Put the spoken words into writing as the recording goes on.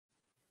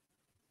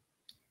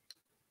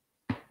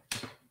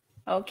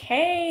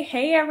Okay,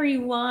 hey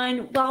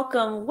everyone,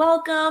 welcome,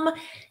 welcome.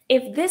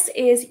 If this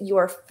is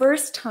your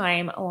first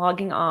time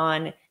logging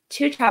on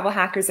to Travel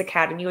Hackers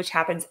Academy, which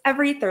happens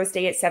every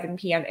Thursday at 7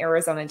 p.m.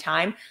 Arizona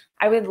time,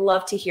 I would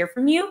love to hear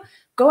from you.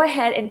 Go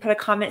ahead and put a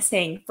comment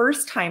saying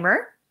first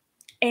timer.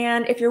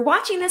 And if you're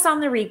watching this on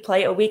the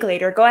replay a week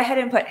later, go ahead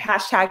and put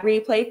hashtag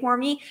replay for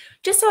me,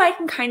 just so I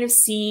can kind of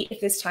see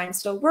if this time's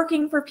still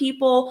working for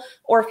people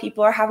or if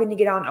people are having to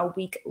get on a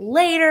week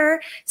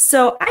later.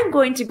 So I'm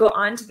going to go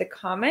on to the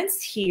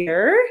comments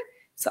here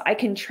so I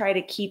can try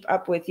to keep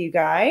up with you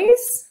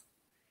guys.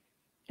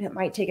 It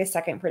might take a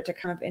second for it to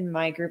come up in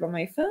my group on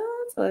my phone.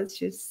 So let's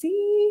just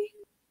see.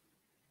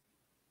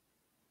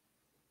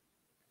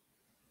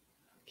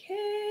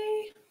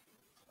 Okay.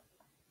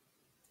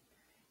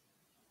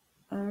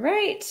 All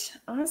right,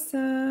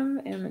 awesome.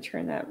 And I'm gonna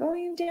turn that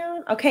volume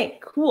down. Okay,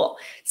 cool.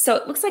 So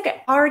it looks like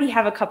I already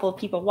have a couple of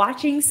people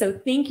watching. So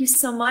thank you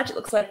so much. It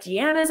looks like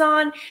Deanna's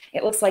on.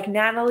 It looks like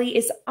Natalie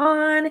is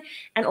on.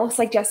 And it looks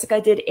like Jessica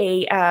did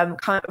a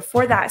comment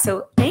before that.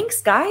 So thanks,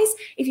 guys.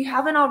 If you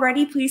haven't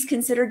already, please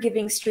consider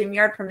giving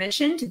StreamYard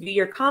permission to view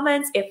your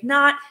comments. If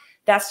not,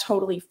 that's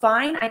totally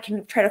fine. I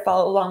can try to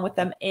follow along with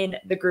them in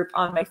the group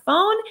on my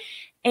phone.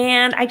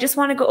 And I just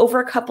want to go over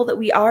a couple that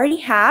we already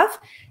have.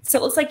 So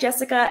it looks like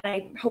Jessica, and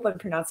I hope I'm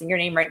pronouncing your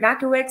name right,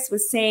 Makowicz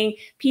was saying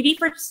PD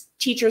for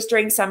teachers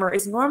during summer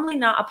is normally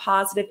not a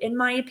positive in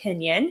my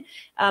opinion,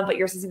 but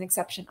yours is an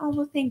exception. Oh,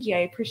 well, thank you. I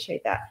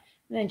appreciate that.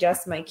 I'm going to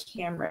adjust my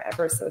camera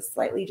ever so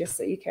slightly just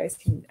so you guys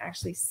can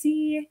actually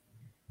see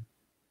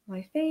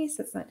my face.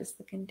 It's not just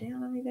looking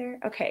down on me there.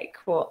 Okay,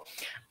 cool.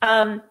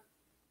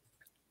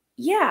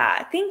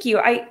 Yeah, thank you.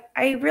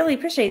 I really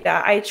appreciate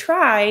that. I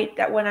try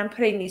that when I'm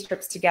putting these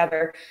trips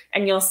together,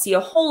 and you'll see a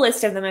whole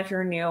list of them if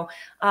you're new,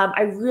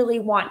 I really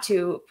want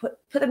to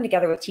put them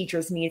together with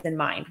teachers' needs in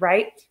mind,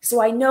 right?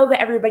 So I know that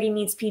everybody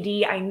needs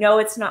PD. I know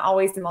it's not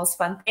always the most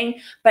fun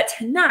thing, but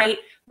tonight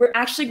we're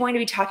actually going to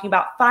be talking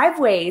about 5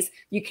 ways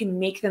you can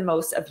make the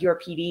most of your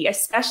PD,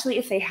 especially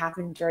if they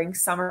happen during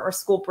summer or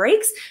school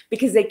breaks,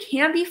 because they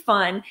can be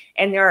fun,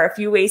 and there are a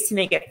few ways to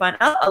make it fun.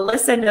 Oh,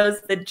 Alyssa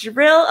knows the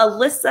drill.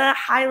 Alyssa,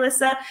 hi,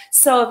 Alyssa.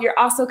 So if you're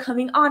also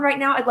coming on right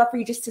now, I'd love for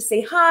you just to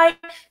say hi,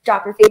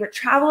 drop your favorite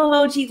travel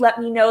emoji, let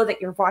me know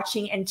that you're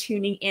watching and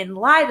tuning in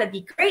live. That'd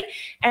be great.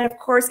 And of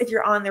course, if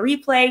you're on the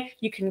replay,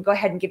 you can go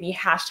ahead and give me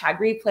hashtag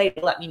replay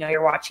to let me know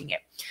you're watching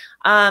it.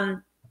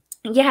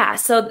 Yeah,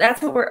 so that's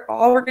what we're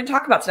going to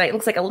talk about tonight. It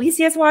looks like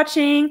Alicia's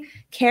watching,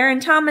 Karen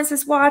Thomas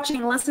is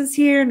watching, Alyssa's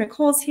here,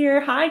 Nicole's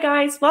here. Hi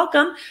guys,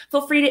 welcome.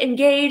 Feel free to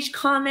engage,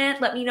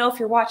 comment, let me know if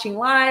you're watching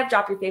live,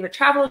 drop your favorite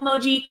travel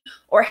emoji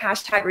or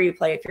hashtag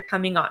replay if you're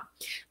coming on.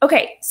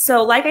 Okay,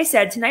 so like I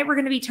said, tonight we're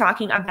going to be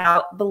talking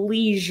about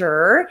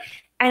Bleisure.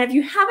 And if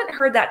you haven't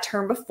heard that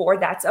term before,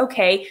 that's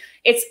okay.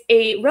 It's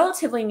a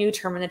relatively new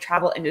term in the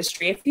travel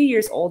industry, a few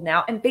years old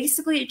now. And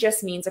basically it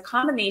just means a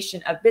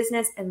combination of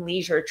business and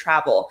leisure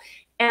travel.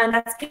 And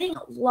that's getting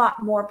a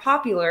lot more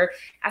popular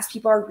as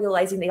people are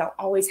realizing they don't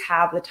always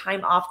have the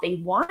time off they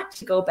want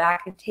to go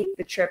back and take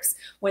the trips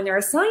when they're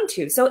assigned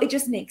to. So it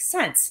just makes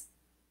sense.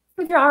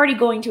 If you're already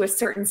going to a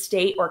certain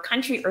state or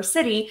country or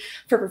city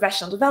for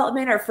professional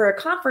development or for a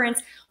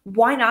conference,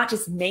 why not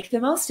just make the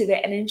most of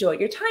it and enjoy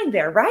your time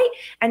there, right?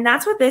 And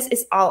that's what this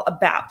is all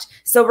about.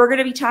 So we're going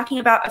to be talking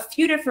about a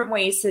few different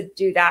ways to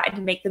do that and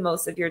to make the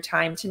most of your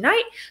time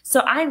tonight.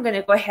 So I'm going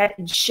to go ahead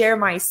and share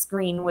my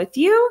screen with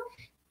you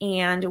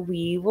and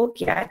we will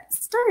get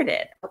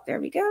started. Oh,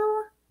 there we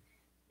go.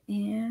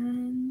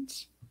 And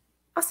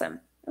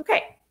awesome.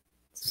 Okay.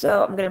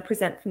 So I'm going to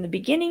present from the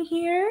beginning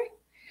here.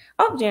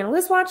 Oh,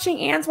 Janela's watching,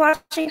 Anne's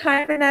watching.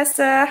 Hi,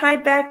 Vanessa. Hi,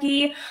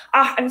 Becky.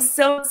 I'm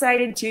so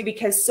excited, too,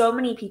 because so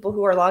many people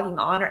who are logging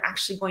on are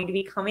actually going to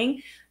be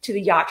coming to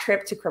the yacht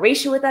trip to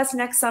Croatia with us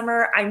next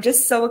summer. I'm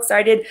just so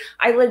excited.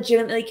 I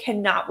legitimately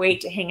cannot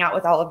wait to hang out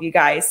with all of you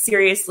guys,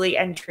 seriously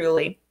and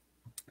truly.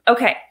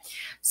 Okay,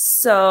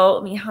 so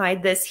let me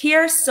hide this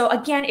here. So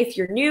again, if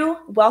you're new,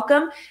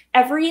 welcome.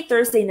 Every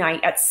Thursday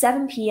night at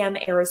 7 p.m.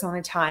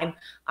 Arizona time,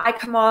 I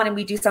come on and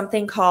we do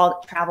something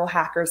called Travel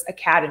Hackers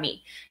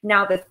Academy.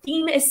 Now, the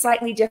theme is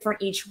slightly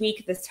different each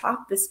week.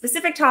 The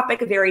specific topic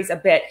varies a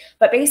bit,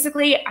 but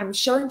basically I'm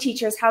showing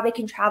teachers how they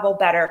can travel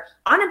better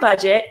on a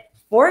budget,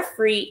 for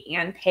free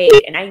and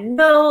paid. And I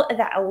know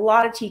that a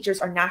lot of teachers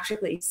are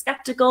naturally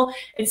skeptical.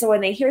 And so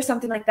when they hear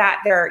something like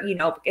that,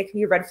 it can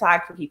be a red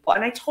flag for people.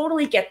 And I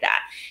totally get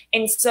that.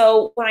 And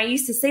so when I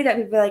used to say that,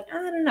 people are like,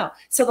 I don't know.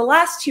 So the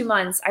last 2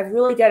 months, I've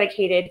really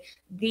dedicated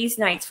these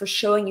nights for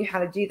showing you how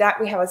to do that.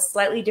 We have a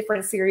slightly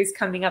different series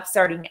coming up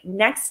starting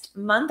next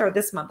month, or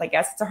this month, I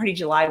guess. It's already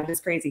July, which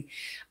is crazy.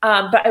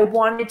 But I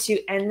wanted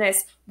to end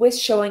this with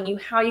showing you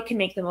how you can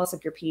make the most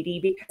of your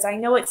PD, because I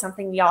know it's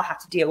something we all have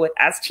to deal with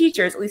as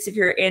teachers, at least if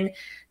you're in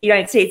the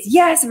United States.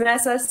 Yes,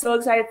 Vanessa is so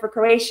excited for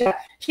Croatia.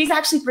 She's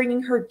actually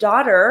bringing her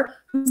daughter,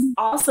 who's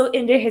also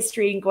into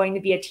history and going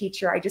to be a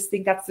teacher. I just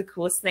think that's the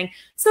coolest thing.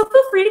 So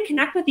feel free to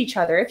connect with each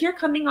other. If you're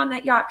coming on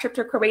that yacht trip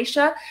to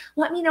Croatia,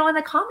 let me know in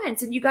the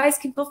comments, and you guys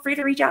can feel free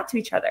to reach out to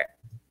each other.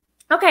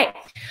 Okay,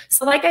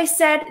 So like I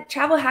said,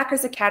 Travel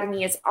Hackers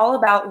Academy is all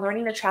about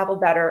learning to travel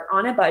better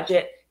on a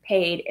budget,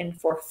 paid and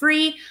for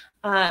free.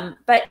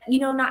 But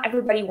not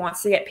everybody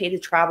wants to get paid to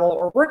travel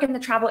or work in the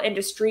travel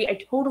industry. I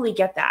totally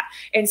get that.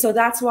 And so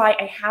that's why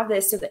I have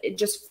this, so that it's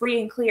just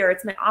free and clear.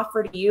 It's my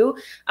offer to you.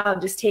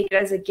 Just take it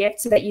as a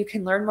gift so that you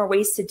can learn more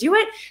ways to do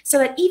it, so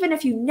that even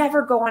if you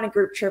never go on a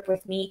group trip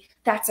with me,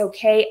 that's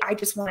okay. I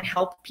just want to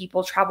help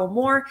people travel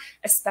more,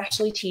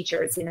 especially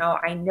teachers.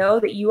 I know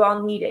that you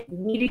all need it. You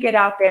need to get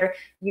out there.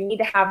 You need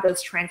to have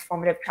those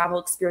transformative travel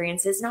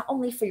experiences, not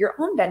only for your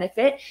own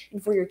benefit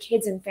and for your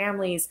kids and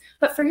families,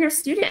 but for your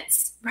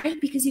students, right?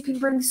 Because you can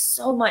bring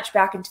so much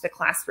back into the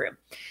classroom.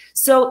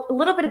 So a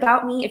little bit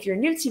about me, if you're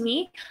new to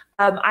me,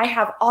 I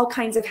have all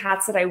kinds of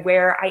hats that I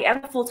wear. I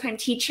am a full-time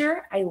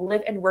teacher. I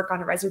live and work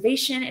on a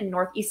reservation in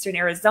northeastern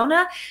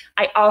Arizona.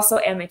 I also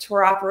am a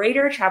tour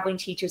operator. Traveling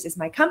Teachers is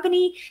my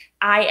company.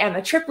 I am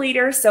a trip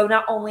leader. So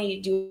not only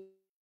do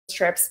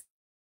trips,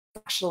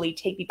 actually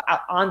take people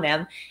out on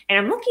them. And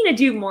I'm looking to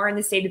do more in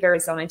the state of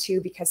Arizona too,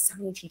 because so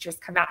many teachers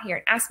come out here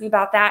and ask me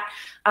about that.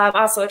 I'm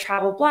also a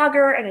travel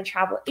blogger and a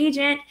travel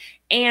agent.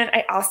 And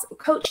I also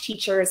coach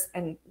teachers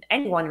and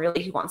anyone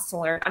really who wants to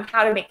learn on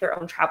how to make their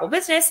own travel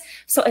business.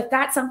 So if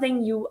that's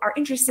something you are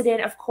interested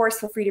in, of course,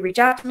 feel free to reach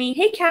out to me.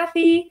 Hey,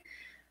 Kathy.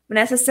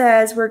 Vanessa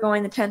says we're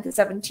going the 10th to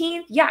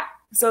 17th. Yeah.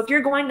 So if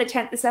you're going the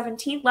 10th to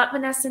 17th, let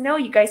Vanessa know.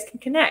 You guys can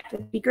connect.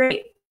 It'd be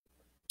great.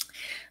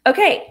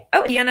 Okay.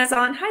 Oh, Deanna's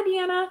on. Hi,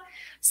 Deanna.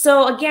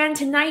 So again,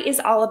 tonight is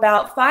all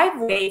about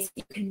 5 ways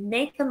you can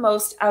make the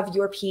most of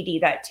your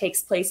PD that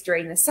takes place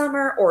during the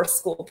summer or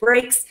school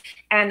breaks,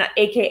 and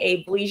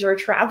AKA Bleisure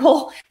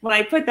travel. When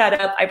I put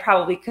that up, I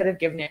probably could have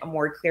given it a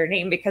more clear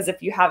name, because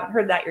if you haven't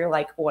heard that, you're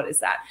like, what is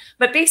that?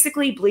 But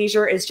basically,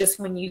 Bleisure is just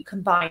when you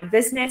combine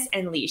business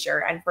and leisure.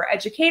 And for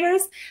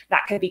educators,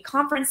 that could be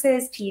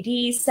conferences,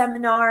 PD,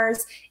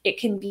 seminars. It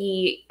can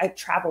be a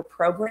travel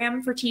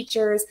program for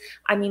teachers.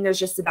 I mean, there's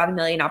just about a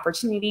million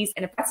opportunities.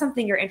 And if that's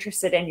something you're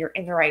interested in, you're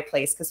in the right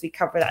place, because we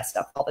cover that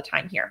stuff all the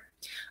time here.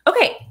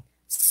 Okay.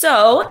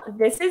 So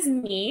this is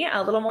me,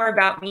 a little more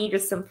about me,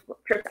 just some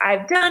trips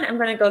I've done. I'm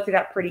going to go through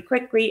that pretty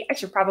quickly. I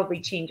should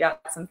probably change out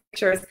some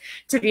pictures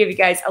to give you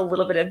guys a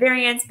little bit of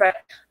variance, but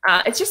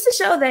it's just to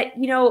show that,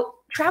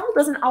 travel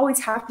doesn't always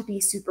have to be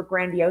super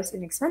grandiose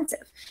and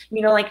expensive.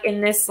 Like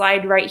in this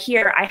slide right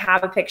here, I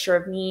have a picture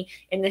of me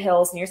in the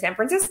hills near San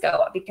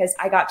Francisco, because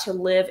I got to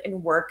live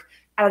and work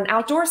at an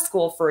outdoor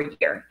school for a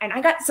year. And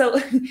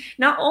so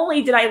not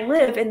only did I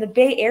live in the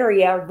Bay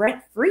Area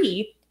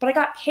rent-free, but I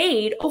got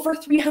paid over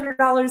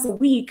 $300 a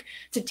week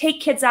to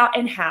take kids out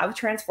and have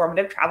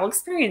transformative travel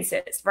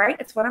experiences, right?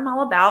 That's what I'm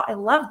all about. I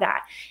love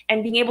that.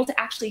 And being able to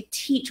actually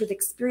teach with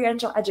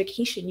experiential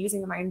education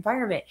using my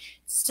environment,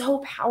 so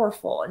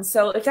powerful. And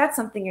so if that's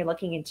something you're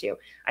looking into,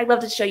 I'd love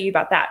to show you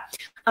about that.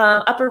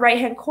 Upper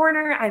right-hand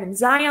corner, I'm in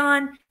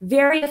Zion,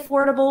 very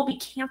affordable. We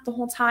camped the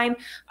whole time.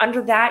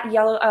 Under that,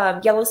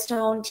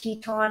 Yellowstone,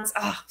 Tetons,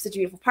 such a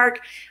beautiful park.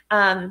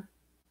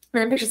 And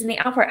then pictures in the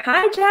airport.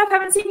 Hi, Jeff.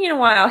 Haven't seen you in a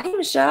while. Hey,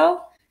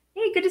 Michelle.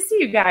 Hey, good to see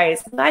you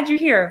guys. Glad you're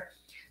here.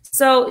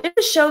 So just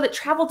to show that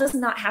travel does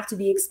not have to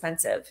be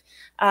expensive.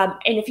 And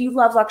if you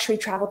love luxury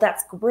travel,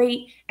 that's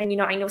great.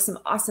 And, I know some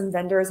awesome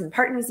vendors and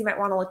partners you might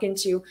want to look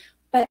into.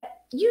 But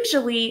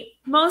usually,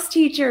 most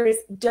teachers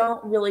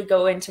don't really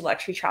go into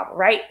luxury travel,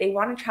 right? They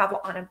want to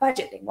travel on a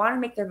budget. They want to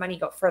make their money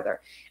go further.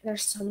 And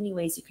there's so many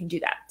ways you can do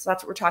that. So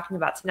that's what we're talking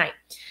about tonight.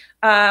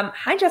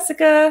 Hi,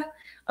 Jessica.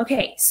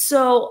 Okay,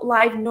 so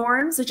live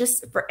norms. So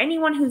just for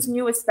anyone who's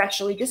new,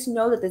 especially, just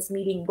know that this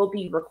meeting will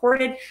be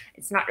recorded.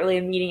 It's not really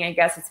a meeting, I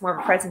guess. It's more of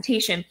a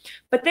presentation.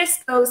 But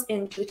this goes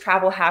into the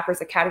Travel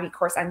Hackers Academy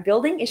course I'm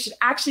building. It should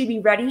actually be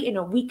ready in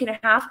a week and a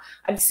half.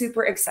 I'm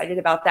super excited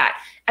about that.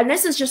 And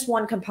this is just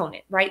one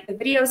component, right? The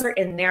videos are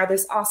in there.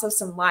 There's also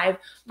some live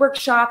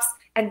workshops.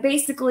 And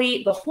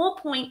basically, the whole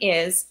point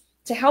is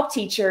to help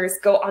teachers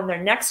go on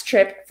their next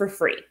trip for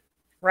free.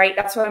 Right?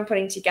 That's what I'm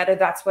putting together.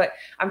 That's what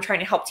I'm trying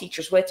to help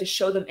teachers with, to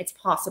show them it's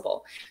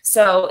possible.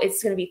 So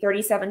it's going to be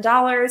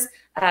 $37.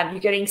 You're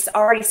getting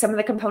already some of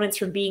the components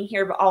from being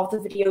here, but all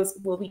of the videos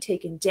will be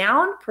taken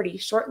down pretty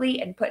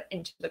shortly and put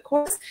into the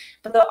course,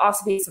 but there'll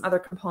also be some other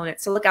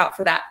components. So look out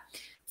for that.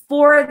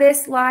 For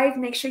this live,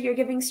 make sure you're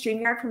giving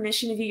StreamYard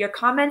permission to view your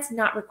comments.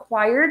 Not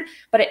required,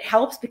 but it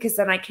helps because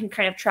then I can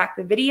kind of track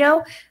the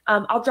video.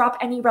 I'll drop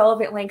any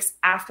relevant links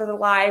after the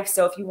live.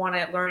 So if you want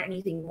to learn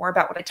anything more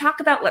about what I talk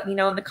about, let me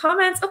know in the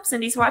comments. Oh,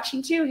 Cindy's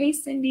watching too. Hey,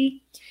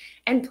 Cindy.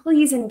 And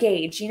please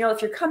engage.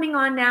 If you're coming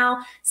on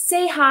now,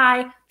 say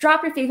hi,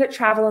 drop your favorite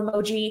travel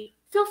emoji.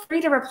 Feel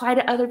free to reply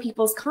to other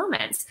people's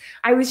comments.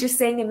 I was just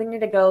saying a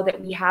minute ago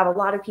that we have a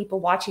lot of people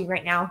watching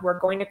right now who are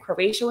going to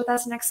Croatia with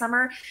us next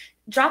summer.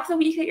 Drop the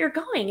week that you're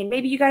going and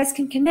maybe you guys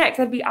can connect.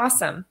 That'd be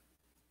awesome.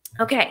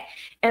 Okay.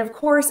 And of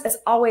course, as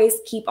always,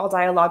 keep all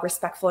dialogue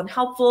respectful and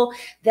helpful.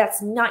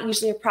 That's not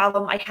usually a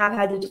problem. I have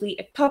had to delete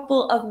a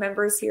couple of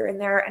members here and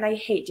there, and I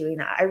hate doing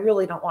that. I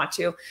really don't want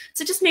to.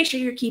 So just make sure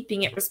you're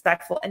keeping it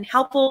respectful and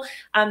helpful.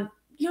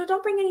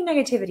 don't bring any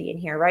negativity in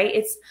here,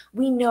 right?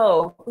 We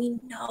know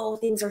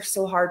things are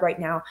so hard right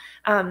now.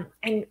 And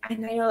I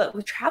know that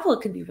with travel,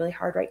 it can be really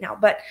hard right now,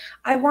 but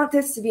I want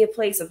this to be a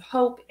place of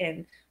hope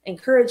and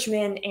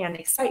encouragement and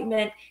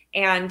excitement.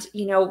 And,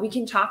 we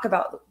can talk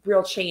about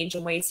real change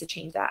and ways to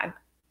change that. I'm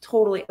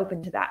totally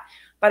open to that.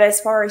 But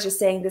as far as just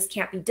saying this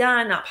can't be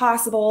done, not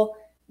possible,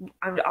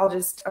 I'll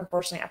just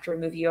unfortunately have to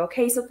remove you.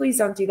 Okay, so please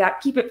don't do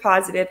that. Keep it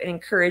positive and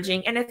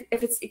encouraging. And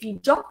if you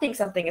don't think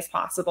something is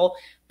possible,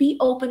 be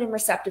open and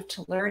receptive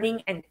to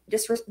learning and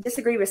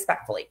disagree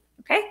respectfully.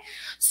 Okay,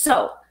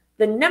 so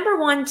the number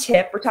one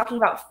tip, we're talking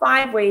about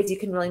 5 ways you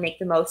can really make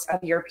the most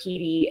of your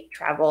PD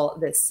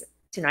travel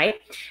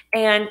tonight.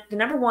 And the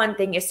number one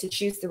thing is to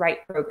choose the right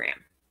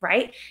program,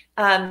 right?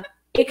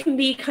 It can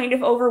be kind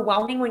of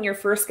overwhelming when you're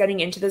first getting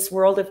into this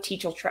world of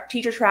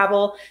teacher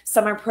travel,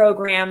 summer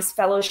programs,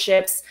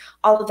 fellowships,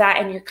 all of that,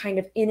 and you're kind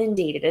of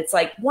inundated. It's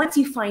like once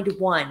you find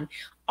one,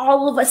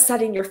 all of a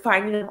sudden you're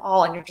finding them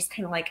all, and you're just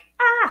kind of like,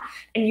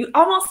 and you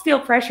almost feel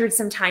pressured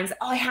sometimes.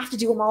 Oh, I have to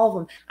do all of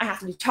them. I have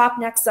to do TOP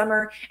next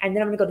summer, and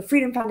then I'm going to go to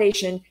Freedom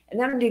Foundation, and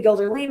then I'm going to do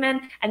Gilder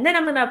Lehman, and then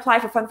I'm going to apply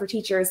for Fun for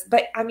Teachers.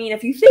 But I mean,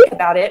 if you think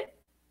about it,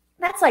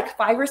 that's like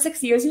 5 or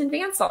 6 years in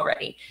advance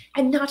already.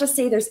 And not to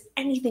say there's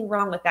anything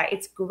wrong with that.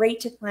 It's great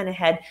to plan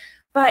ahead,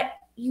 but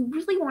you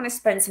really want to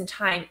spend some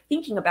time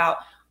thinking about,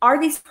 are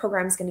these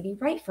programs going to be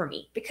right for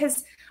me?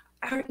 Because,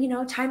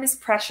 time is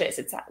precious.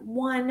 It's that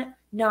one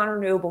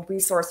non-renewable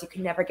resource you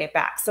can never get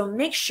back. So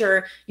make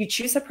sure you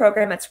choose a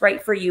program that's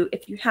right for you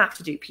if you have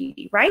to do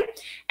PD, right?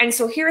 And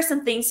so here are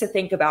some things to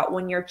think about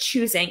when you're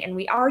choosing, and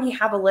we already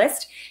have a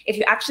list. If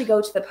you actually go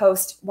to the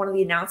post, one of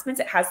the announcements,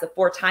 it has the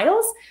 4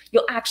 titles.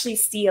 You'll actually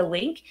see a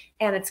link,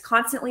 and it's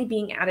constantly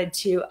being added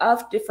to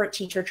of different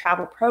teacher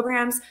travel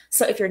programs.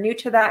 So if you're new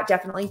to that,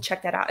 definitely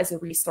check that out as a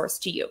resource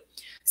to you.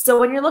 So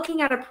when you're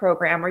looking at a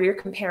program or you're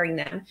comparing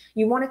them,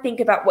 you want to think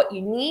about what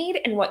you need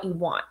and what you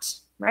want,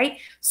 right?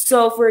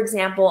 So for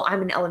example,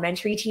 I'm an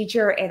elementary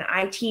teacher and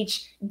I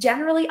teach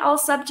generally all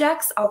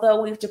subjects,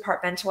 although we've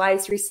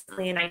departmentalized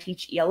recently and I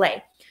teach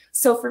ELA.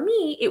 So for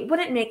me, it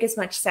wouldn't make as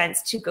much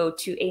sense to go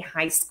to a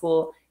high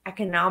school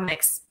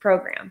economics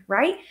program,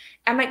 right?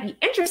 I might be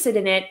interested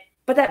in it,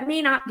 but that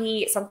may not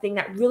be something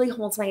that really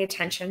holds my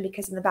attention,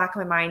 because in the back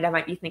of my mind, I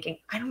might be thinking,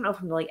 I don't know if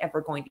I'm really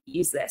ever going to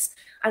use this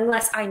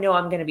unless I know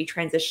I'm going to be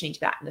transitioning to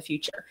that in the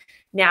future.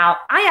 Now,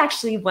 I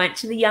actually went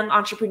to the Young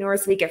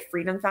Entrepreneurs Week at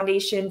Freedom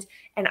Foundation,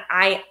 and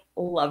I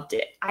loved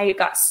it. I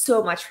got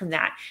so much from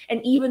that. And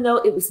even though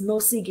it was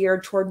mostly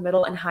geared toward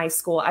middle and high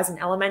school, as an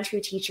elementary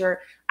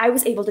teacher, I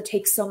was able to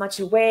take so much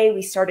away.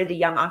 We started the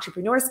Young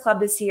Entrepreneurs Club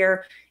this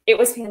year. It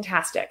was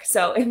fantastic.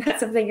 So if that's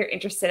something you're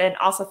interested in,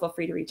 also feel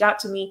free to reach out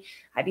to me.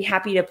 I'd be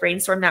happy to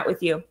brainstorm that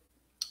with you.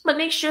 But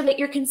make sure that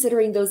you're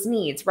considering those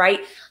needs,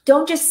 right?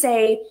 Don't just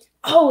say,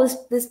 oh,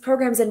 this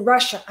program's in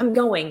Russia, I'm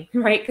going,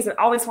 right? Because I'm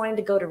always wanting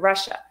to go to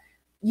Russia.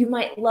 You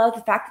might love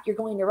the fact that you're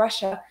going to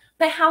Russia,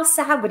 but how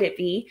sad would it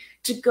be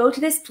to go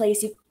to this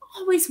place you've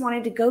always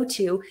wanted to go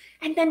to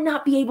and then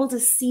not be able to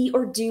see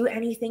or do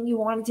anything you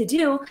wanted to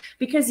do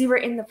because you were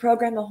in the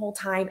program the whole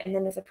time? And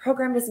then if the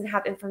program doesn't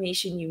have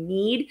information you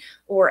need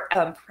or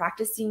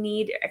practice you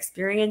need,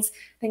 experience,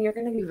 then you're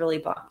going to be really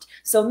bummed.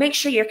 So make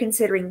sure you're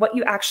considering what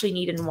you actually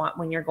need and want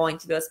when you're going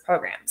to those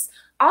programs.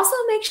 Also,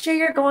 make sure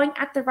you're going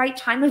at the right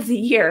time of the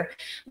year.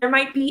 There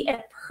might be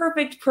a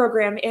perfect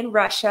program in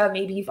Russia.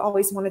 Maybe you've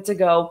always wanted to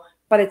go,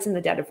 but it's in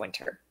the dead of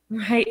winter,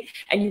 right?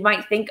 And you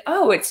might think,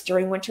 oh, it's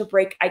during winter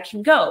break, I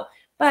can go.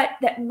 But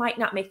that might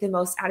not make the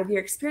most out of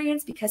your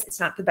experience because it's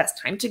not the best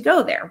time to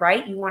go there,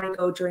 right? You want to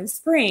go during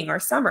spring or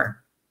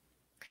summer.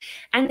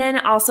 And then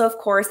also, of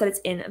course, that it's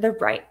in the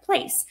right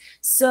place.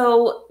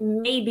 So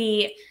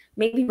maybe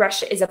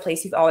Russia is a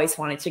place you've always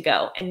wanted to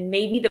go, and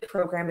maybe the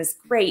program is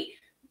great.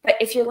 But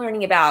if you're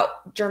learning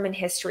about German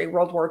history,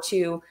 World War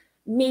II,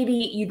 maybe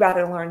you'd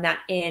rather learn that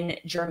in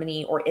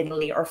Germany or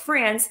Italy or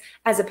France,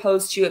 as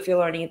opposed to if you're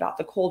learning about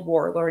the Cold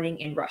War, learning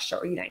in Russia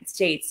or United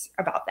States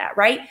about that,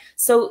 right?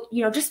 So,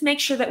 just make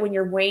sure that when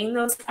you're weighing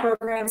those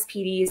programs,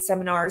 PDs,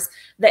 seminars,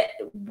 that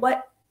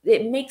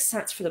it makes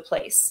sense for the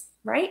place,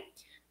 right?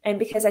 And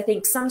because I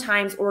think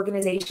sometimes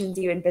organizations,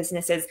 even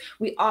businesses,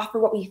 we offer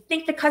what we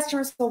think the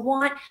customers will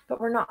want, but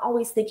we're not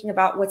always thinking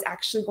about what's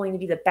actually going to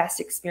be the best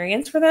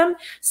experience for them.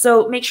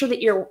 So make sure that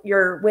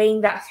you're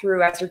weighing that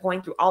through as you're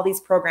going through all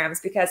these programs,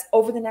 because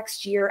over the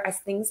next year, as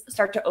things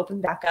start to open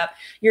back up,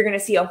 you're going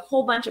to see a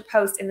whole bunch of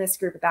posts in this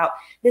group about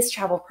this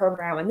travel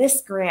program and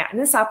this grant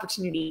and this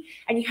opportunity.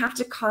 And you have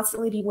to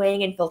constantly be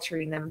weighing and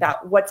filtering them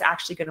about what's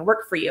actually going to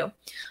work for you.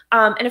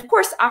 And of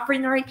course,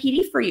 offering the right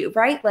PD for you,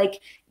 right?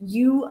 Like,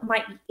 you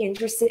might be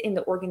interested in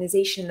the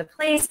organization, the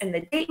place, and the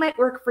date might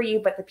work for you,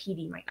 but the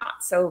PD might not.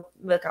 So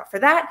look out for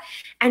that.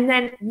 And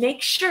then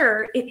make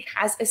sure it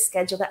has a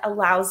schedule that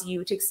allows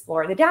you to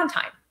explore the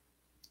downtime.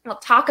 I'll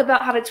talk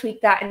about how to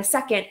tweak that in a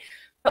second,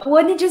 But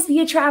wouldn't it just be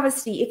a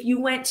travesty if you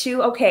went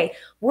to, okay,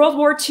 World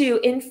War II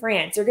in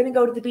France, you're going to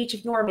go to the beach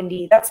of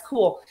Normandy. That's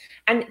cool.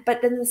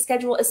 But then the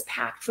schedule is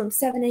packed from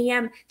 7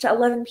 a.m. to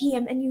 11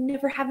 p.m. and you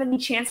never have any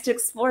chance to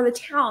explore the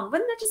town.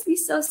 Wouldn't that just be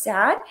so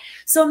sad?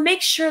 So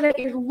make sure that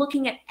you're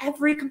looking at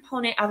every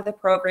component of the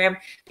program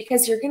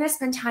because you're going to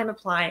spend time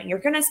applying. You're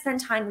going to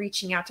spend time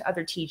reaching out to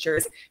other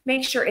teachers.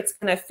 Make sure it's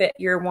going to fit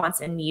your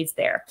wants and needs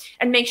there.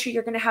 And make sure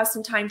you're going to have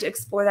some time to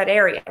explore that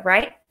area,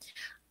 right?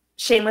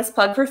 Shameless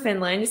plug for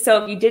Finland.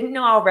 So if you didn't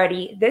know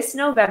already, this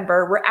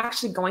November, we're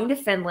actually going to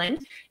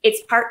Finland.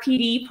 It's part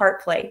PD,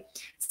 part play.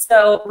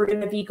 So we're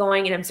going to be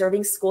going and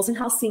observing schools in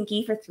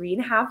Helsinki for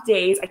 3.5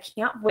 days. I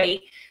can't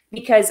wait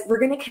because we're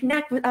going to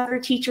connect with other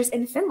teachers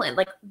in Finland.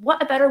 Like,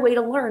 what a better way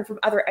to learn from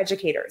other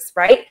educators,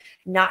 right?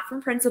 Not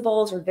from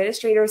principals or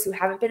administrators who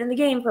haven't been in the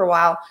game for a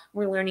while.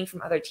 We're learning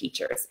from other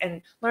teachers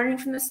and learning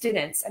from the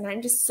students. And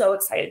I'm just so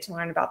excited to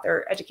learn about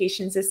their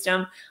education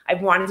system.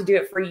 I've wanted to do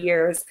it for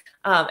years.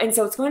 And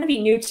so it's going to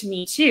be new to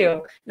me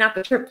too, not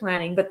the trip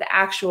planning, but the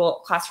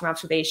actual classroom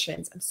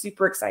observations. I'm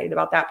super excited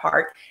about that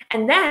part.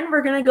 And then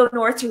we're going to go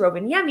north to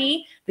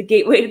Rovaniemi, the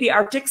gateway to the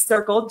Arctic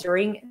Circle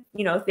during,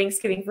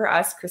 Thanksgiving for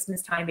us,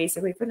 Christmas time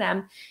basically for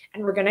them.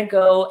 And we're going to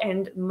go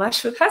and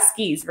mush with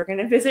huskies. We're going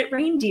to visit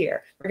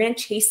reindeer. We're going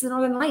to chase the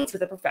northern lights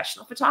with a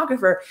professional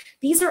photographer.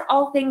 These are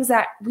all things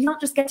that we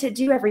don't just get to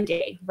do every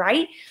day,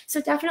 right?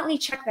 So definitely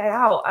check that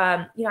out.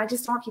 I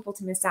just don't want people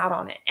to miss out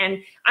on it.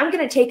 And I'm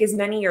going to take as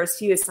many or as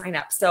few as sign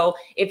up. So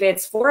if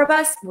it's 4 of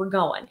us, we're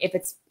going. If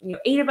it's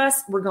 8 of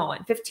us, we're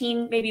going.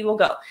 15, maybe we'll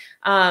go.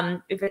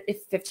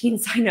 If 15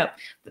 sign up,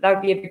 that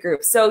would be a big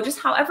group. So just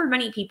however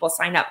many people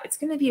sign up, it's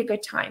going to be a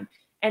good time.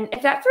 And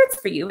if that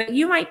fits for you,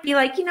 you might be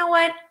like, you know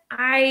what?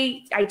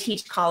 I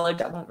teach college.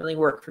 That won't really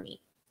work for me.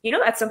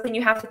 That's something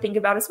you have to think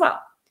about as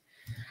well.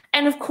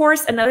 And of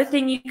course, another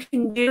thing you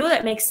can do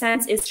that makes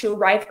sense is to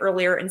arrive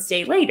earlier and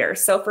stay later.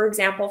 So for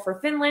example, for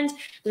Finland,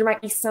 there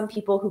might be some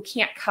people who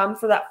can't come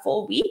for that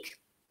full week.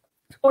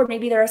 Or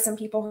maybe there are some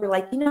people who are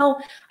like,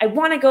 I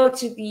want to go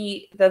to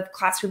the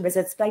classroom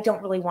visits, but I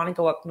don't really want to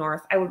go up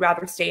north. I would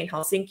rather stay in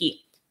Helsinki.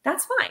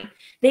 That's fine.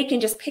 They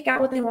can just pick out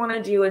what they want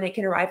to do and they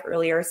can arrive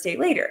earlier or stay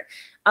later.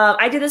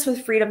 I did this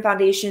with Freedom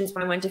Foundations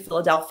when I went to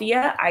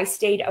Philadelphia. I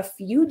stayed a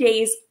few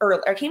days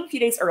early. I came a few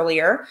days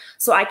earlier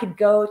so I could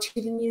go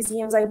to the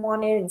museums I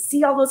wanted and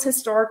see all those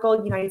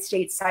historical United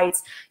States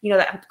sites,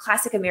 that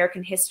classic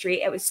American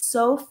history. It was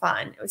so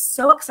fun. It was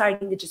so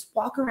exciting to just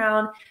walk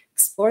around,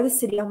 explore the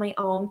city on my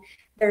own.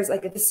 There's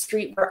like the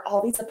street where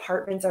all these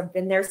apartments have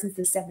been there since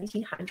the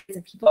 1700s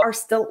and people are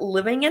still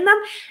living in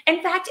them.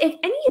 In fact, if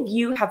any of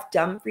you have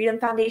done Freedom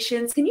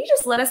Foundations, can you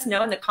just let us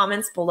know in the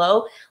comments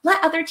below?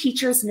 Let other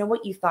teachers know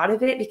what you thought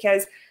of it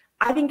because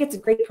I think it's a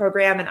great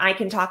program and I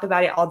can talk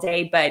about it all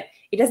day, but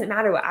it doesn't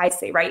matter what I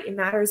say, right? It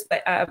matters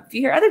but if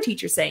you hear other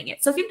teachers saying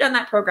it. So if you've done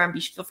that program,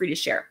 feel free to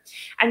share.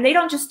 And they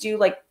don't just do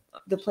like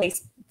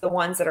the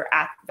ones that are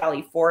at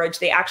Valley Forge.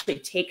 They actually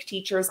take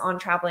teachers on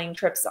traveling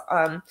trips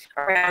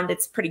around.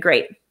 It's pretty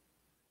great.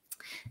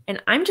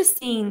 And I'm just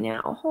seeing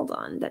now, hold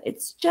on, that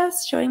it's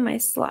just showing my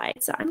slide.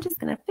 So I'm just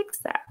going to fix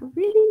that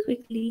really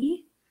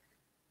quickly.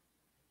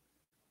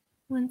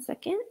 1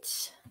 second.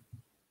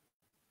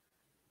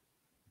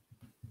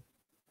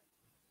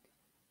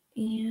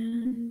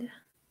 And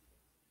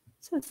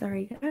so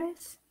sorry,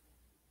 guys.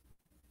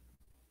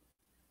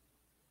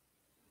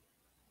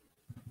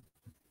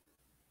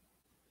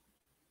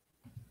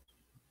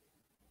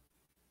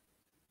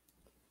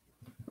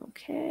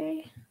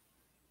 Okay.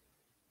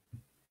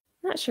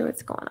 Not sure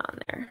what's going on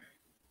there.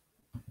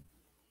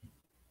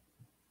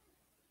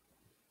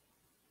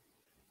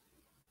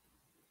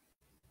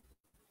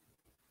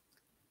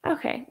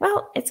 Okay,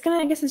 well,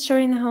 I guess it's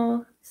showing the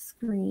whole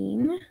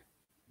screen.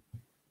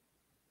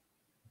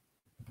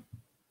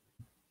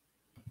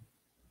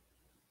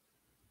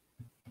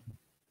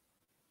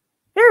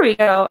 There we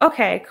go.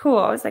 Okay, cool.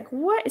 I was like,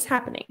 what is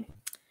happening?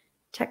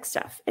 Tech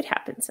stuff. It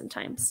happens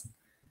sometimes.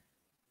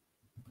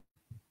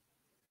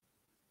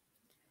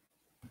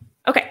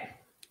 Okay.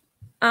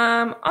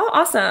 Oh,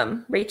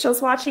 awesome.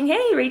 Rachel's watching.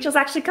 Hey, Rachel's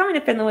actually coming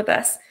to Finland with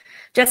us.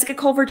 Jessica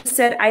Culver just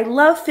said, I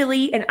love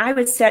Philly and I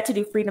was set to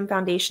do Freedom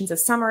Foundations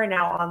this summer and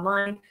now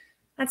online.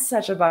 That's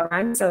such a bummer.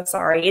 I'm so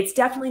sorry. It's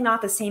definitely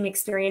not the same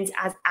experience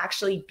as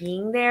actually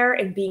being there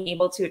and being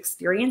able to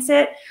experience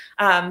it.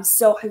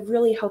 So I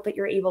really hope that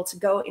you're able to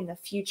go in the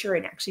future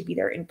and actually be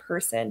there in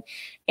person.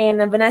 And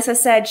then Vanessa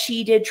said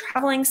she did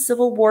Traveling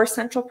Civil War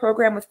Central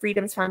Program with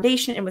Freedom's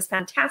Foundation and was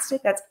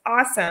fantastic. That's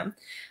awesome.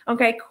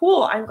 Okay,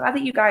 cool. I'm glad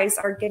that you guys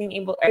are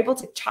able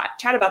to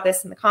chat about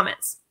this in the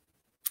comments.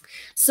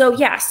 So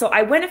yeah, so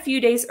I went a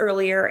few days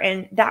earlier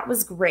and that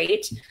was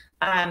great.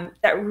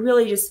 That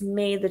really just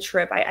made the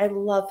trip. I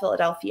love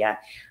Philadelphia.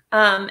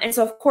 And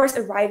so of course,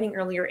 arriving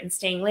earlier and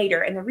staying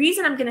later. And the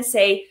reason I'm going to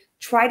say,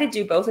 try to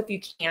do both if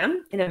you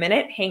can in a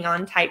minute, hang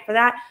on tight for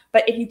that.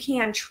 But if you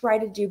can, try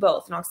to do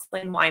both. And I'll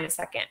explain why in a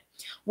second.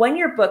 When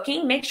you're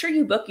booking, make sure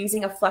you book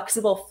using a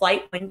flexible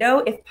flight window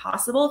if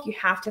possible, if you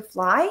have to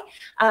fly.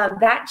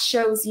 That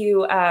shows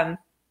you,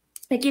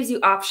 It gives you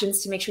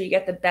options to make sure you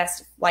get the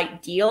best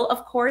flight deal,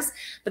 of course,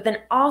 but then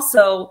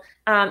also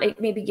it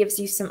maybe gives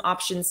you some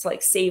options to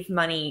like save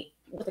money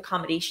with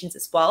accommodations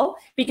as well,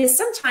 because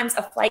sometimes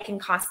a flight can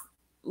cost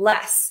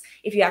less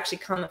if you actually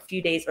come a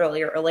few days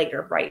earlier or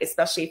later, right?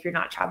 Especially if you're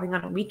not traveling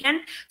on a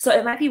weekend. So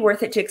it might be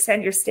worth it to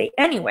extend your stay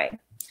anyway.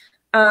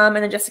 And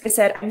then Jessica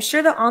said, I'm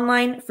sure the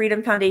online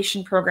Freedom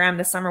Foundation program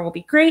this summer will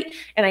be great,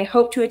 and I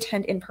hope to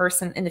attend in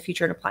person in the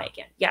future and apply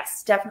again.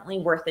 Yes, definitely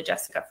worth it,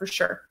 Jessica, for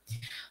sure.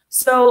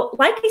 So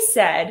like I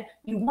said,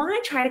 you want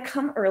to try to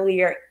come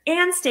earlier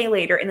and stay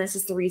later, and this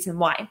is the reason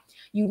why.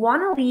 You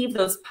want to leave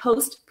those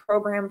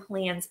post-program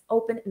plans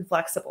open and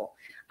flexible.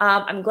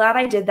 I'm glad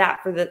I did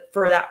that for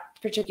that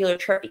particular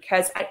trip,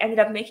 because I ended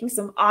up making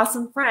some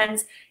awesome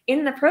friends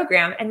in the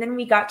program, and then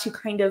we got to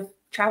kind of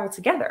travel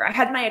together. I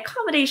had my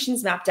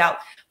accommodations mapped out,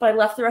 but I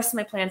left the rest of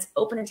my plans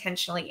open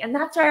intentionally. And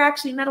that's where I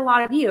actually met a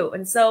lot of you.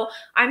 And so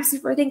I'm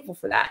super thankful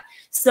for that.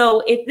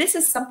 So if this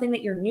is something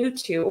that you're new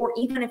to, or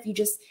even if you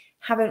just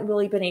haven't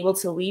really been able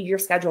to leave your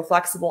schedule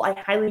flexible, I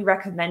highly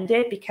recommend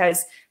it,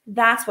 because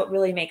that's what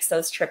really makes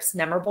those trips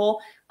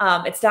memorable.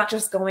 It's not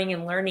just going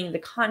and learning the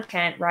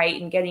content, right,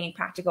 and getting a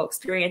practical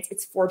experience.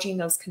 It's forging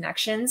those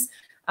connections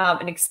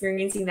and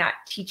experiencing that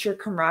teacher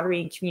camaraderie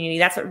and community.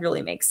 That's what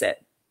really makes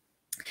it.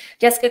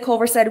 Jessica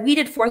Culver said, we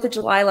did 4th of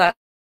July last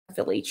in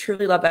Philly.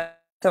 Truly love that.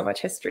 So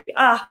much history.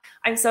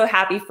 I'm so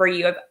happy for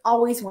you. I've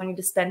always wanted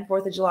to spend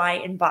 4th of July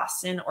in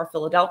Boston or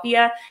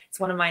Philadelphia. It's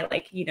one of my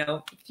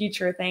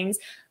future things.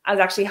 I was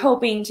actually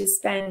hoping to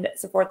spend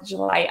the 4th of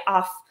July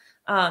off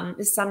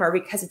this summer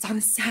because it's on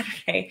a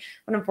Saturday,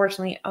 but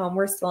unfortunately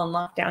we're still in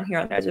lockdown here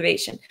on the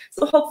reservation.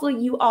 So hopefully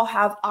you all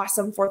have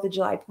awesome 4th of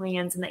July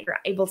plans and that you're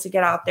able to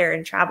get out there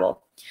and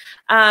travel.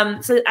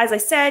 So as I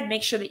said,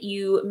 make sure that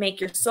you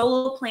make your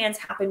solo plans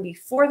happen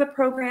before the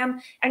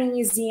program. Any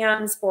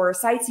museums or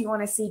sites you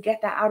want to see,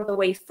 get that out of the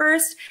way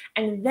first,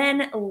 and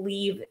then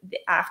leave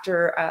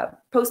after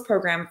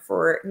post-program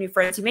for new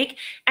friends you make.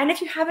 And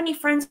if you have any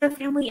friends or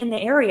family in the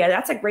area,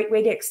 that's a great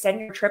way to extend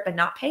your trip and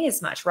not pay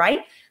as much, right?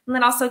 And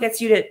that also gets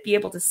you to be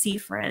able to see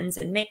friends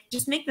and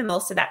just make the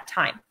most of that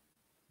time.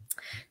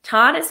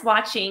 Todd is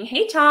watching.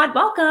 Hey, Todd,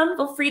 welcome.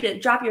 Feel free to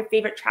drop your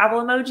favorite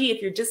travel emoji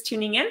if you're just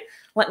tuning in.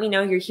 Let me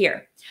know you're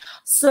here.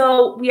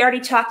 So we already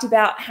talked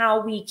about how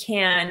we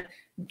can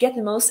get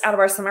the most out of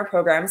our summer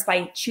programs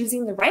by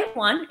choosing the right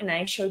one. And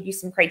I showed you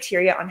some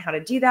criteria on how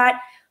to do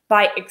that,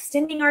 by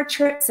extending our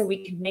trip so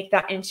we can make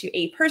that into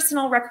a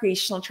personal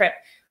recreational trip.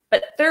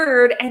 But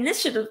third, and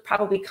this should have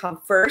probably come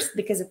first,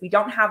 because if we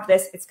don't have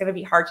this, it's going to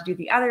be hard to do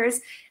the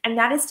others. And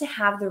that is to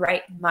have the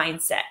right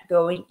mindset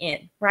going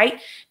in, right?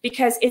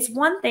 Because it's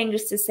one thing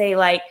just to say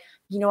like,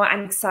 you know what,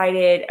 I'm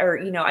excited, or,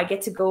 you know, I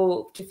get to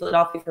go to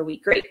Philadelphia for a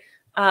week. Great.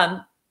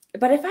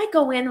 But if I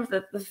go in with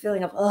the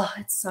feeling of, oh,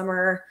 it's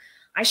summer,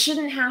 I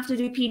shouldn't have to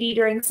do PD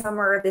during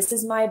summer, this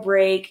is my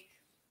break,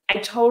 I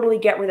totally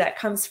get where that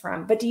comes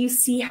from. But do you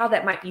see how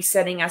that might be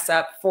setting us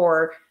up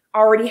for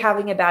already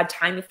having a bad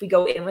time if we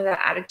go in with that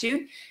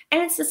attitude?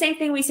 And it's the same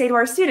thing we say to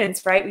our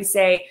students, right? We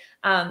say,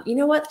 you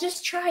know what,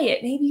 just try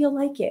it. Maybe you'll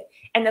like it.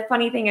 And the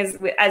funny thing is,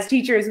 as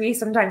teachers, we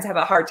sometimes have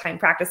a hard time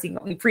practicing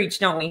what we preach,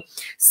 don't we?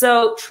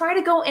 So try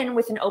to go in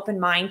with an open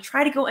mind,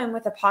 try to go in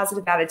with a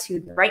positive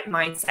attitude, the right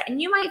mindset,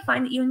 and you might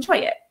find that you enjoy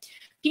it.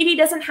 PD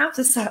doesn't have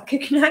to suck.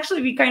 It can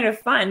actually be kind of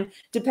fun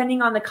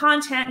depending on the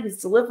content, who's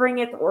delivering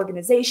it, the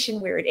organization,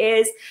 where it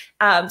is.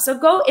 So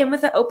go in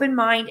with an open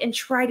mind and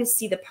try to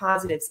see the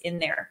positives in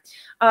there.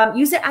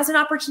 Use it as an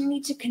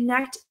opportunity to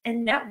connect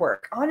and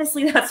network.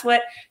 Honestly, that's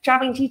what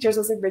Traveling Teachers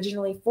was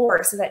originally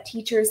for, so that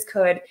teachers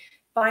could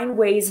find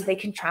ways that they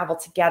can travel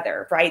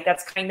together, right?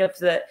 That's kind of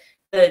the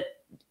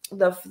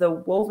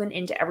woven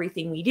into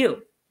everything we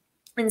do.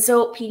 And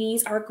so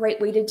PDs are a great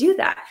way to do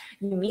that.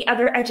 You meet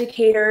other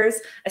educators,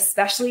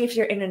 especially if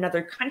you're in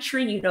another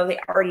country, you know they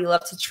already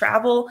love to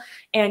travel,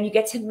 and you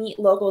get to meet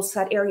locals to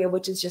that area,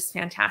 which is just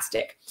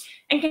fantastic.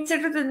 And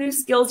consider the new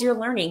skills you're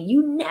learning.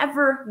 You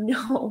never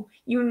know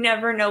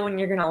when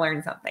you're going to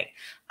learn something.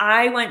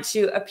 I went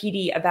to a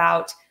PD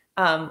about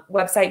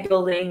website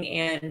building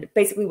and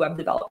basically web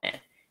development.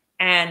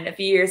 And a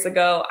few years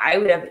ago, I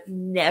would have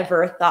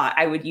never thought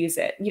I would use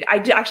it. I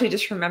actually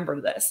just remember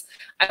this.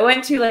 I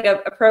went to like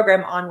a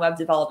program on web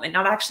development,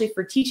 not actually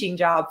for teaching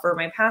job, for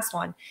my past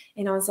one.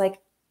 And I was like,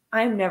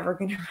 I'm never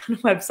going to run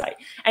a website.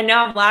 And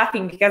now I'm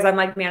laughing because I'm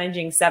like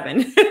managing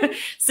 7.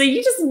 So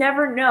you just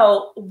never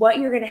know what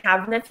you're going to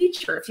have in the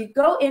future. If you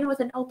go in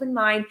with an open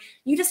mind,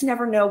 you just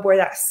never know where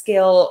that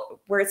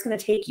skill, where it's going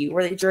to take you,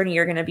 where the journey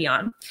you're going to be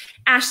on.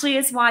 Ashley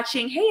is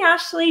watching. Hey,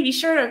 Ashley, be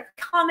sure to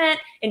comment,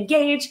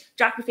 engage,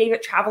 drop your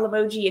favorite travel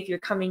emoji if you're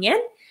coming in.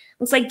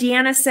 Looks like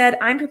Deanna said,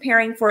 I'm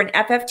preparing for an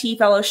FFT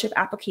fellowship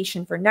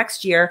application for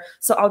next year,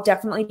 so I'll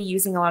definitely be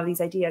using a lot of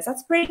these ideas.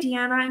 That's great,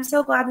 Deanna. I'm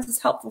so glad this is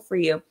helpful for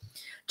you.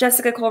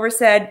 Jessica Culver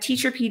said,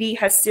 teacher PD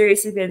has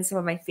seriously been some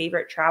of my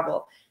favorite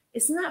travel.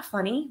 Isn't that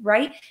funny,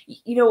 right?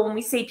 You know, when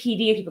we say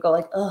PD, people go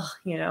like, ugh,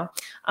 you know,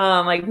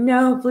 like,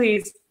 no,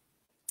 please.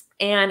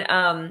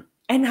 And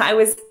And I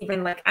was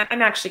even like,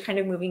 I'm actually kind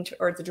of moving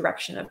towards the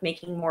direction of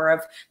making more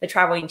of the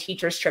traveling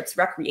teachers trips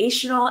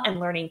recreational and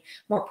learning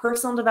more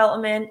personal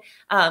development,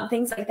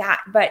 things like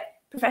that. But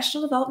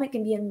professional development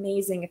can be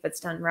amazing if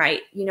it's done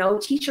right. You know,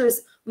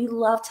 teachers, we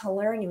love to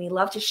learn and we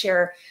love to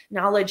share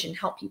knowledge and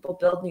help people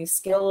build new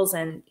skills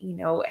and, you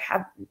know,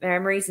 have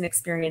memories and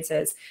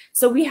experiences.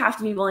 So we have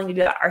to be willing to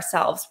do that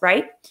ourselves,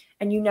 right?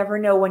 And you never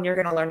know when you're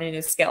going to learn a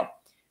new skill.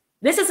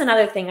 This is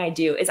another thing I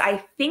do is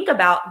I think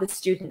about the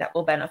student that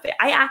will benefit.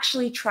 I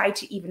actually try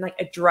to even like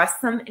address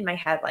them in my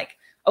head, like,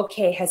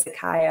 okay,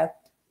 Hezekiah,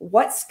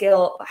 what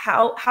skill,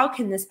 how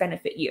can this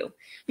benefit you?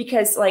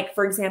 Because like,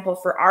 for example,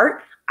 for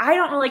art, I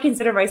don't really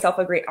consider myself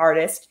a great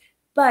artist,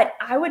 but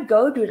I would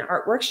go to an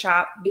art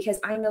workshop because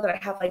I know that I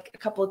have like a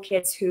couple of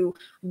kids who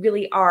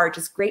really are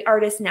just great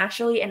artists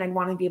naturally, and I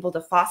want to be able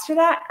to foster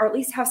that or at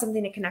least have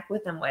something to connect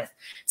with them with.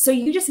 So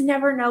you just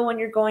never know when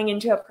you're going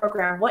into a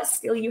program what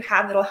skill you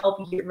have that'll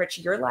help you enrich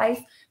your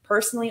life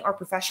personally or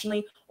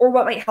professionally, or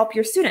what might help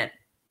your student.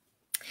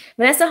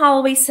 Vanessa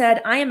Holloway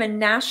said, I am a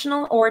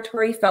National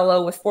Oratory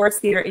Fellow with Ford's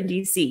Theater in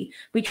DC.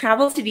 We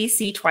travel to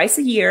DC twice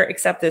a year,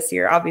 except this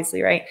year,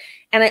 obviously, right?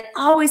 And I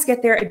always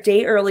get there a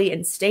day early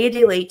and stay a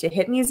day late to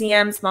hit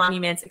museums,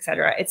 monuments,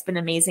 etc. It's been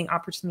an amazing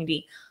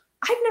opportunity.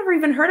 I've never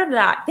even heard of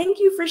that. Thank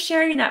you for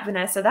sharing that,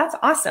 Vanessa. That's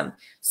awesome.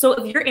 So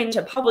if you're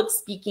into public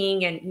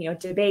speaking and, you know,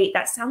 debate,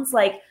 it sounds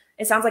like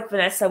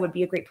Vanessa would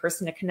be a great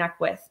person to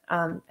connect with.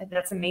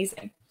 That's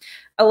amazing.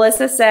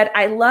 Alyssa said,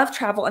 I love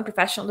travel and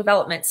professional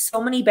development.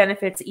 So many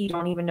benefits that you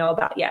don't even know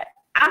about yet.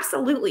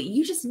 Absolutely.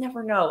 You just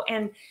never know.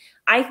 And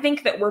I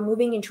think that we're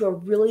moving into a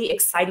really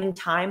exciting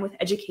time with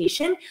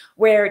education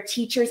where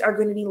teachers are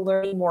going to be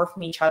learning more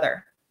from each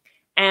other.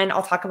 And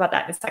I'll talk about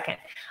that in a second.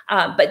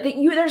 But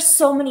there's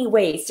so many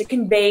ways to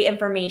convey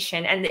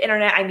information. And the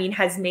internet, I mean,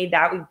 has made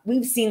that.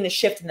 We've seen the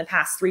shift in the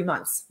past 3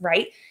 months,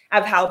 right?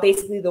 Of how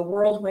basically the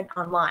world went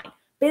online.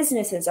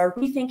 Businesses are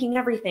rethinking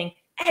everything.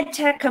 Ed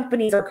tech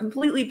companies are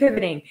completely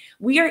pivoting.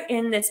 We are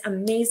in this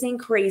amazing,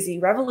 crazy,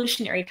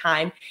 revolutionary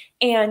time,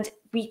 and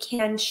we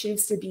can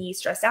choose to be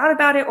stressed out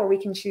about it, or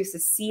we can choose to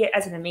see it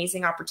as an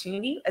amazing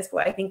opportunity, as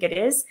what I think it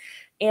is,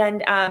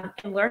 and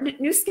learn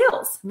new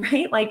skills,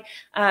 right? Like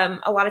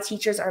a lot of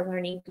teachers are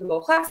learning Google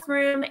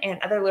Classroom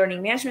and other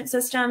learning management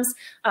systems,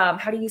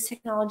 how to use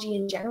technology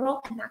in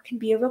general, and that can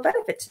be a real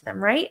benefit to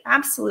them, right?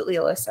 Absolutely,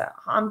 Alyssa,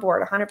 on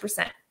board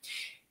 100%.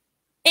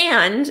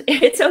 And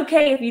it's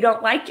okay if you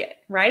don't like it,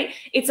 right?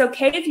 It's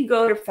okay if you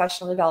go to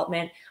professional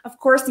development. Of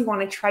course, you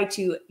want to try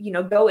to, you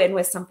know, go in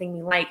with something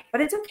you like,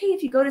 but it's okay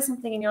if you go to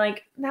something and you're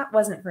like, that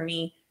wasn't for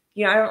me.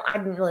 You know, I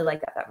didn't really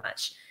like that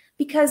much.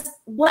 Because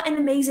what an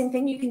amazing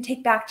thing you can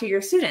take back to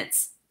your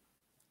students.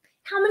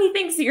 How many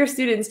things do your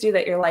students do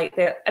that you're like,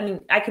 I mean,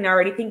 I can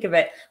already think of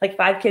it, like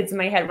 5 kids in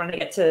my head when I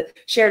get to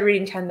shared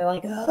reading time, they're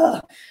like,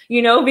 ugh,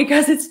 you know,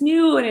 because it's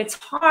new and it's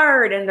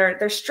hard and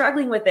they're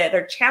struggling with it.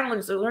 They're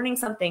challenged, they're learning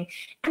something.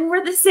 And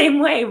we're the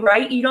same way,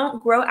 right? You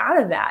don't grow out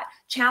of that.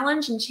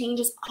 Challenge and change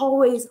is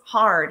always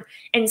hard.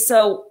 And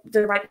so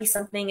there might be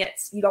something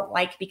that's you don't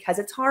like because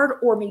it's hard,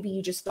 or maybe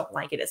you just don't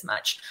like it as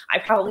much. I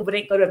probably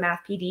wouldn't go to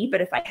math PD, but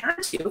if I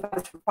had to, if I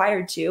was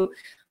required to,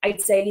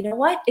 I'd say, you know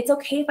what? It's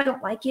okay if I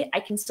don't like it.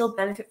 I can still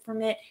benefit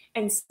from it,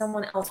 and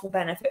someone else will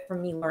benefit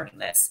from me learning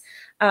this.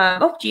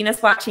 Oh,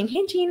 Gina's watching.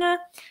 Hey, Gina.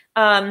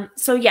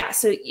 So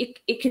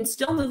it can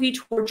still move you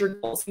towards your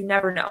goals. You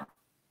never know.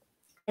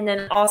 And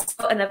then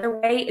also another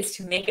way is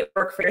to make it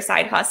work for your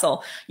side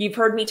hustle. You've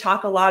heard me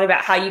talk a lot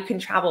about how you can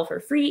travel for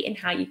free and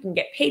how you can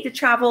get paid to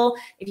travel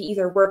if you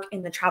either work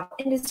in the travel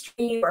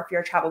industry or if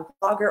you're a travel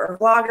blogger or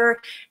vlogger.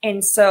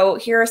 And so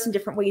here are some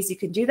different ways you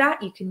can do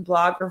that. You can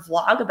blog or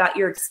vlog about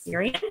your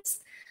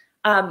experience.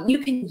 You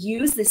can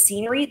use the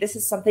scenery. This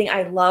is something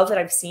I love that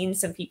I've seen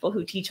some people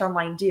who teach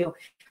online do.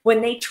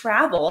 When they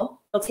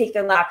travel, they'll take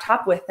their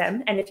laptop with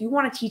them. And if you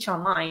want to teach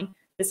online,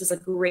 this is a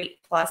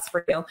great plus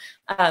for you.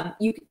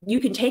 You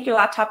can take your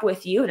laptop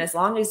with you, and as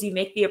long as you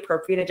make the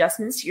appropriate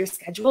adjustments to your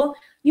schedule,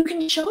 you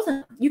can show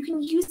them. You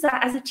can use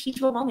that as a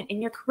teachable moment in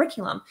your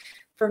curriculum.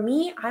 For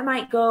me, I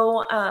might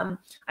go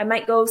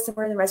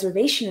somewhere in the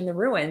reservation in the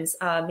ruins,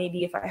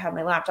 maybe if I have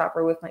my laptop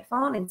or with my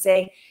phone, and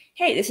say,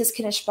 hey, this is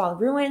Kineshbog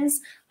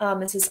Ruins.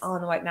 This is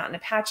on the White Mountain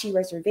Apache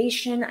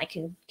Reservation. I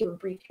can give a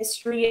brief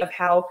history of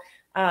how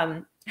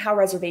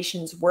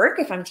reservations work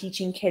if I'm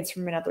teaching kids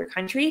from another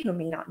country who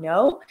may not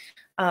know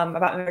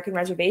about American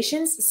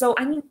reservations. So,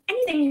 I mean,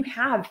 anything you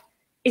have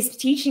is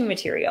teaching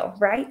material,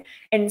 right?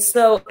 And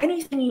so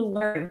anything you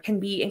learn can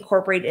be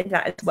incorporated into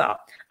that as well.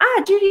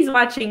 Judy's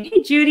watching.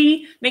 Hey,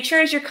 Judy, make sure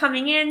as you're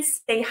coming in,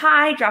 say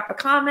hi, drop a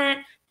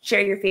comment,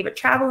 share your favorite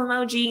travel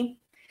emoji.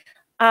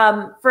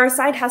 For a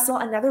side hustle,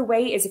 another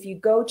way is if you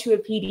go to a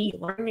PD, you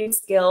learn a new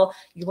skill,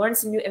 you learn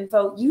some new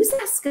info, use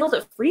that skill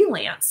to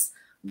freelance.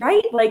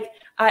 Right? Like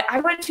I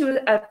went to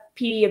a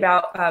PD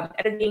about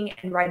editing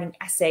and writing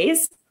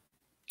essays.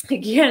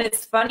 Again,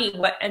 it's funny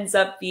what ends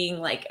up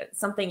being like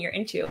something you're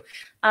into.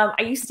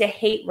 I used to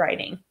hate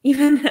writing,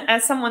 even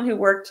as someone who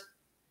worked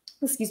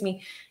excuse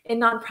me, in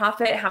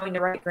nonprofit, having to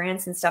write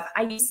grants and stuff,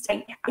 I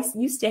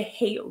used to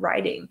hate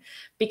writing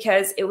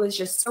because it was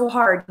just so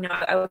hard. You know,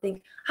 I would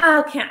think,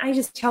 how can't I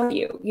just tell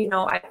you? You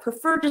know, I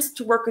prefer just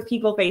to work with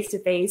people face to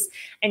face.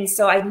 And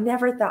so I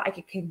never thought I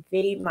could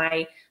convey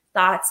my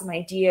thoughts and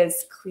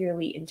ideas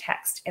clearly in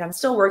text. And I'm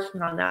still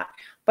working on that.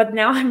 But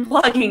now I'm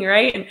blogging,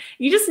 right? And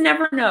you just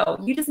never know.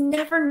 You just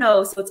never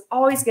know. So it's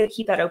always good to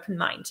keep that open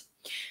mind.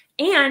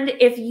 And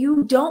if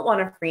you don't want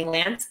to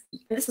freelance,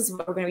 this is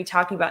what we're going to be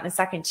talking about in a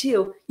second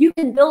too, you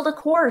can build a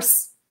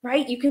course,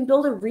 right? You can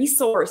build a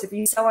resource if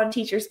you sell on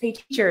Teachers Pay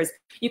Teachers.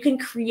 You can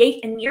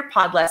create a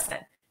Nearpod lesson.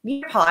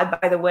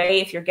 Nearpod, by the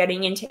way, if you're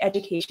getting into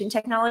education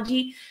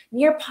technology,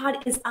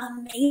 Nearpod is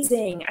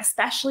amazing,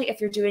 especially if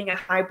you're doing a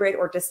hybrid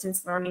or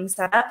distance learning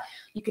setup.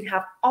 You can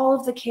have all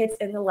of the kids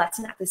in the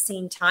lesson at the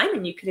same time,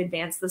 and you can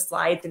advance the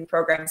slides and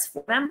programs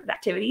for them with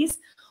activities,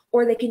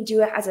 or they can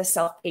do it as a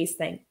self-paced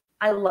thing.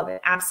 I love it,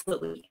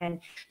 absolutely.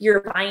 And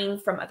you're buying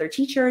from other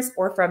teachers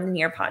or from the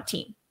Nearpod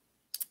team.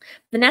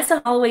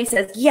 Vanessa Holloway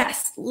says,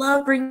 yes,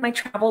 love bringing my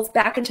travels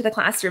back into the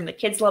classroom. The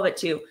kids love it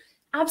too.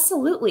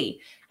 Absolutely,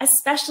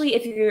 especially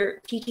if you're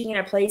teaching in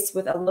a place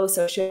with a low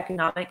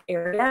socioeconomic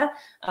area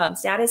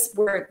status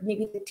where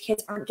maybe the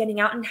kids aren't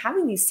getting out and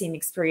having these same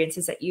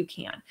experiences that you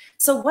can.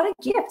 So what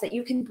a gift that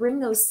you can bring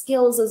those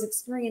skills, those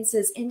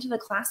experiences into the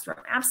classroom.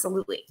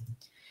 Absolutely.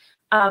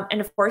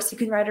 And of course, you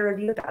can write a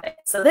review about it.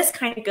 So this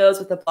kind of goes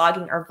with the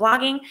blogging or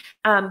vlogging,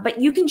 but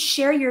you can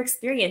share your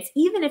experience.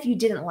 Even if you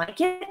didn't like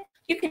it,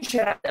 you can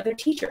share that with other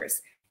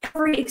teachers.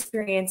 Every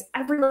experience,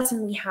 every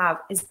lesson we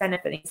have is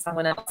benefiting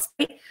someone else,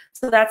 right?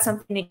 So that's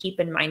something to keep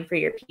in mind for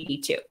your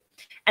PD too.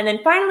 And then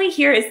finally,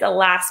 here is the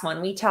last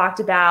one. We talked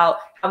about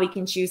how we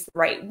can choose the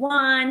right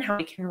one, how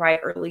we can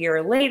write earlier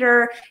or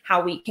later,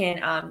 how we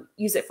can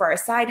use it for our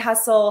side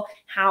hustle,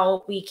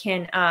 how we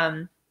can,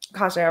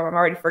 gosh, I'm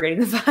already forgetting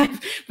the 5.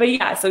 But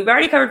yeah, so we've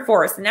already covered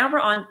 4. So now we're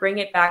on bring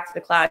it back to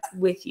the class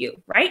with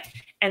you, right?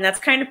 And that's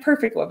kind of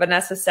perfect what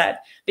Vanessa said,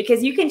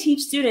 because you can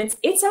teach students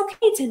it's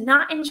okay to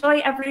not enjoy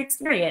every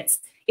experience.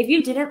 If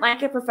you didn't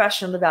like a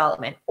professional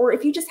development, or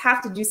if you just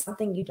have to do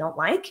something you don't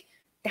like,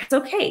 that's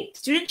okay.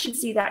 Students should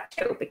see that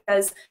too,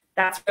 because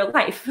that's real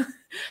life.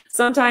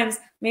 Sometimes,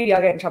 maybe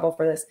I'll get in trouble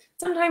for this.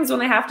 Sometimes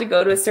when I have to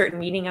go to a certain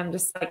meeting, I'm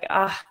just like,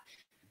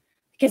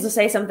 kids will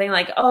say something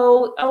like,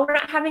 oh, we're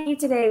not having you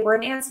today. We're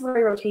in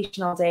ancillary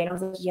rotation all day. And I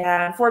was like,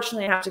 yeah,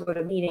 unfortunately, I have to go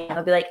to a meeting. And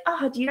they'll be like,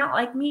 oh, do you not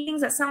like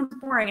meetings? That sounds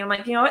boring. And I'm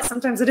like, you know what?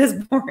 Sometimes it is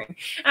boring.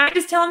 And I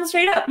just tell them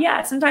straight up,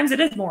 yeah, sometimes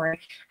it is boring.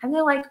 And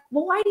they're like,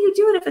 well, why do you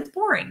do it if it's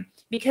boring?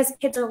 Because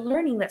kids are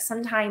learning that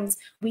sometimes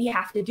we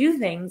have to do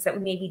things that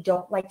we maybe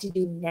don't like to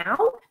do now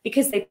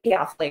because they pay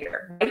off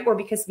later, right? Or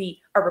because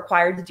we are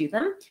required to do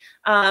them.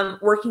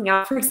 Working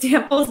out, for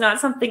example, is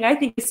not something I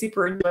think is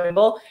super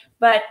enjoyable,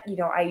 but you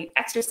know, I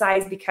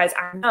exercise because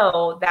I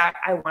know that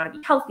I want to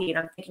be healthy and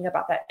I'm thinking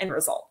about that end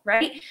result,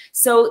 right?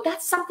 So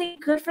that's something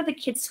good for the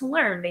kids to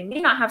learn. They may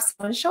not have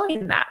someone showing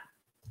them that.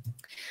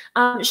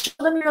 Show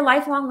them you're a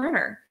lifelong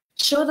learner.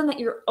 Show them that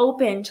you're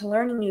open to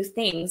learning new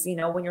things, you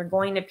know, when you're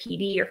going to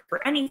PD or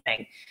for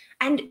anything.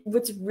 And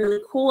what's really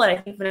cool, and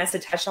I think Vanessa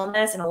touched on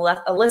this, and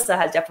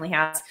Alyssa definitely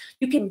has,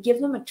 you can give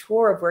them a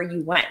tour of where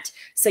you went.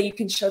 So you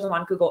can show them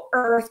on Google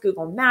Earth,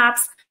 Google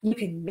Maps. You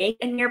can make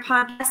a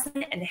Nearpod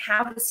lesson and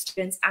have the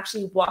students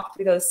actually walk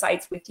through those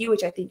sites with you,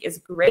 which I think is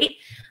great.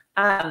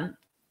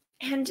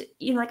 And,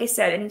 you know, like I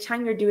said,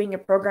 anytime you're doing a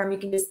program, you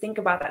can just think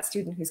about that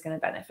student who's going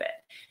to benefit.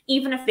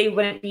 Even if they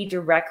wouldn't be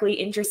directly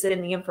interested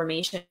in the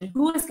information,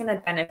 who is going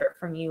to benefit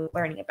from you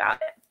learning about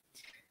it?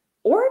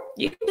 Or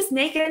you can just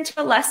make it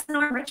into a lesson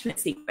or enrichment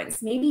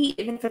sequence. Maybe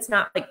even if it's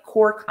not like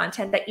core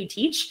content that you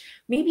teach,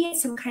 maybe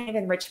it's some kind of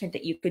enrichment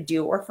that you could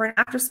do, or for an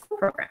after-school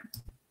program.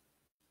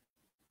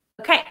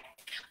 Okay.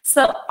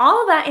 So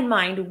all of that in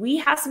mind, we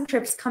have some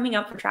trips coming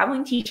up for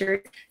traveling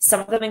teachers. Some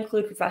of them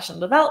include professional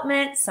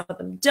development. Some of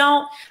them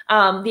don't.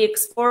 The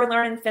Explore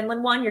Learn in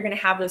Finland one, you're going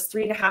to have those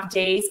 3.5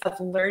 days of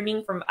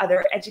learning from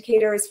other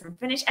educators, from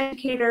Finnish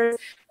educators,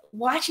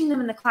 watching them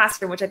in the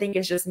classroom, which I think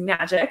is just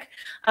magic.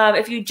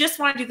 If you just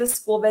want to do the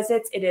school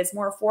visits, it is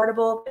more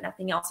affordable, but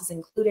nothing else is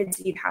included.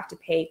 So you'd have to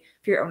pay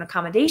for your own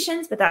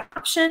accommodations, but that's an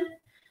option.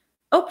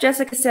 Oh,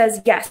 Jessica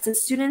says, yes, the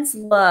students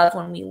love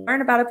when we learn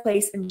about a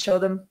place and show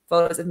them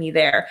photos of me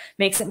there.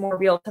 Makes it more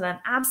real to them.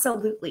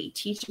 Absolutely.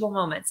 Teachable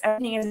moments.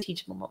 Everything is a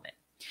teachable moment.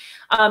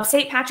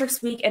 St.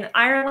 Patrick's Week in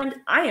Ireland.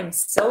 I am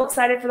so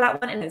excited for that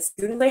one. And as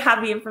soon as I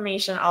have the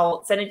information,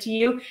 I'll send it to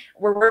you.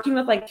 We're working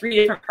with like 3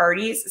 different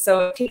parties,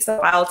 so it takes a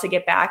while to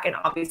get back. And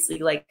obviously,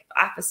 like,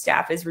 office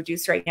staff is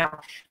reduced right now.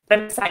 But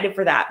I'm excited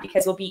for that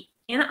because we'll be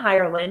in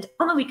Ireland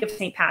on the week of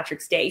St.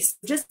 Patrick's Day. So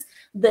just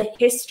the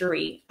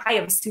history, I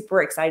am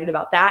super excited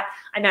about that.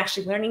 I'm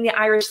actually learning the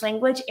Irish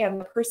language,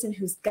 and the person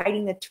who's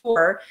guiding the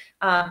tour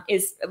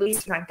is, at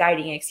least not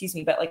guiding it, excuse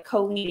me, but like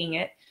co-leading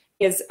it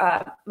is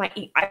my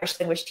Irish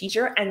language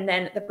teacher. And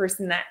then the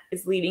person that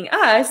is leading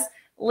us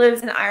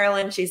lives in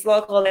Ireland. She's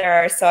local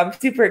there. So I'm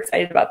super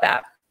excited about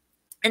that.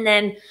 And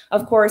then,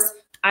 of course,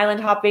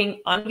 island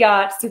hopping on a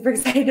yacht. Super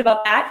excited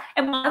about that.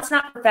 And while it's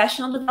not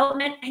professional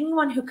development,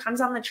 anyone who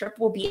comes on the trip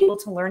will be able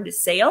to learn to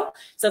sail.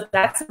 So if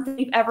that's something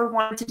you've ever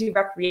wanted to do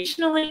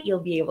recreationally, you'll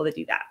be able to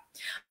do that.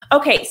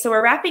 Okay, so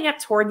we're wrapping up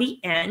toward the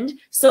end.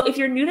 So if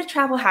you're new to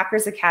Travel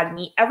Hackers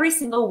Academy, every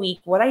single week,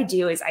 what I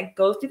do is I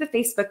go through the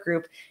Facebook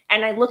group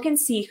and I look and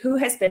see who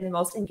has been the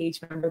most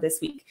engaged member this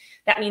week.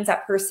 That means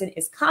that person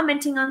is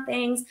commenting on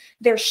things,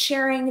 they're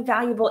sharing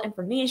valuable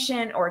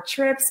information or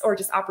trips or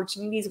just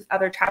opportunities with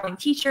other traveling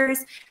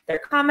teachers, they're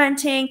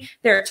commenting,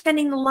 they're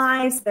attending the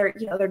lives,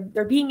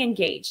 they're being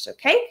engaged,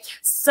 okay?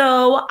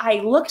 So I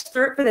looked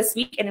through it for this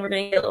week and we're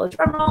gonna get a little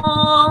drum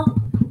roll.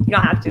 You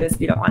don't have to do this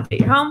if you don't want to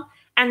at your home.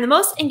 And the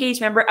most engaged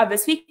member of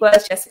this week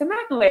was Jessica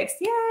Makiewicz.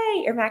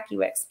 Yay, or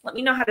Makiewicz. Let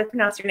me know how to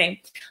pronounce your name.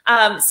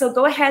 So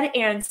go ahead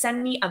and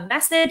send me a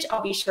message.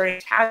 I'll be sure to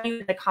tag you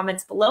in the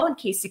comments below in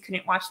case you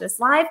couldn't watch this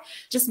live.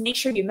 Just make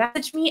sure you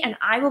message me and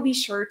I will be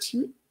sure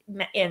to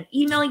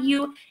email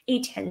you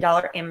a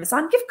 $10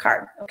 Amazon gift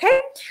card,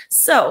 okay?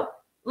 So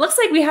looks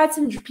like we had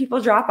some people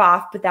drop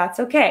off, but that's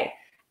okay.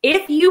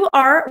 If you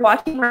are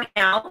watching right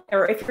now,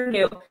 or if you're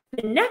new,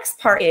 the next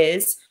part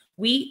is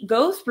we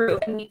go through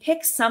and we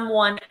pick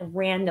someone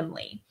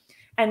randomly.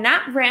 And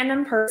that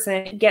random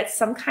person gets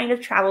some kind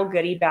of travel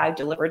goodie bag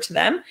delivered to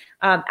them,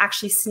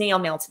 actually snail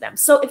mail to them.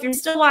 So if you're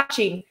still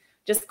watching,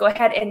 just go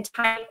ahead and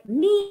type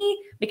me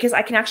because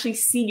I can actually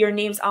see your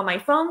names on my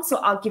phone. So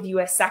I'll give you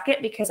a second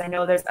because I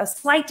know there's a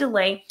slight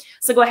delay.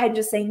 So go ahead and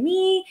just say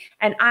me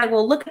and I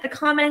will look at the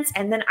comments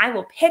and then I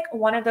will pick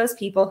one of those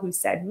people who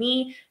said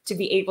me to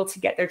be able to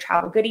get their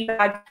travel goodie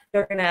bag.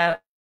 They're going to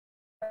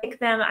pick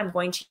them. I'm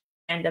going to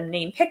random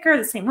name picker,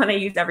 the same one I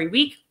use every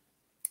week.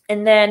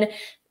 And then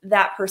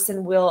that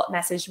person will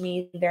message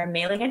me their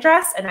mailing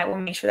address and I will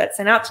make sure that's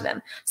sent out to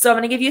them. So I'm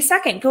going to give you a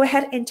second. Go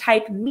ahead and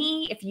type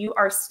me if you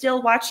are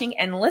still watching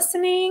and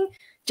listening.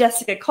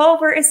 Jessica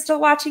Culver is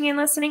still watching and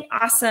listening.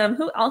 Awesome.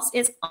 Who else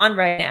is on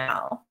right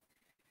now?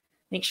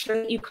 Make sure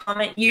that you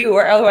comment you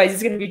or otherwise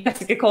it's going to be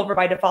Jessica Culver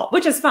by default,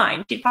 which is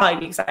fine. She'd probably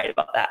be excited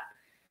about that.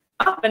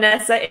 Oh,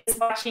 Vanessa is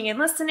watching and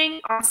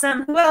listening.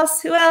 Awesome. Who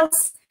else? Who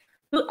else?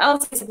 Who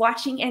else is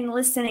watching and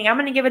listening? I'm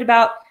going to give it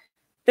about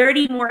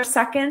 30 more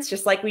seconds,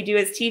 just like we do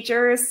as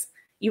teachers,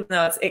 even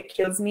though it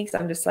kills me because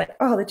I'm just like,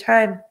 oh, the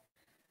time.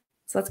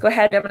 So let's go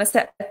ahead. I'm going to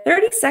set a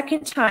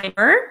 30-second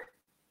timer.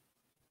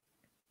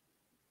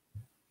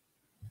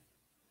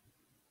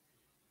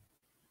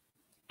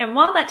 And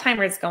while that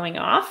timer is going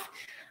off,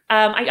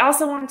 I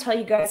also want to tell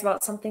you guys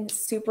about something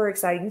super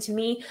exciting to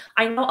me.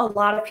 I know a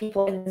lot of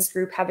people in this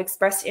group have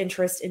expressed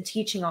interest in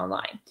teaching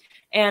online.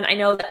 And I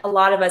know that a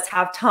lot of us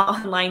have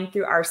taught online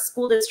through our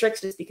school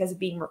districts just because of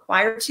being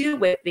required to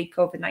with the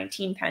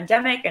COVID-19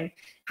 pandemic and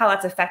how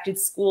that's affected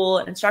school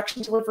and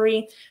instruction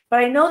delivery.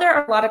 But I know there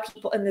are a lot of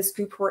people in this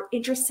group who are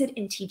interested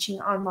in teaching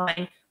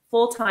online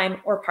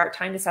full-time or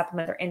part-time to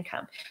supplement their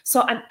income.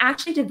 So I'm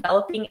actually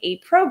developing a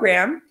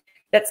program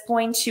that's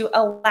going to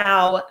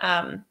allow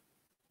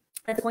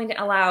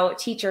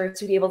teachers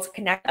to be able to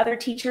connect other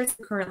teachers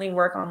who currently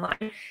work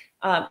online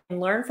and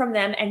learn from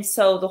them. And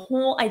so the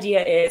whole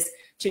idea is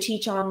to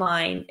teach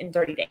online in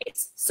 30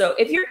 days. So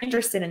if you're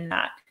interested in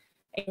that,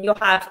 and you'll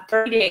have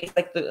 30 days,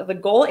 like the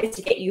goal is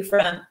to get you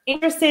from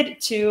interested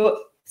to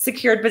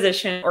secured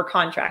position or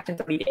contract in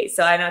 30 days.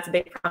 So I know it's a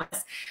big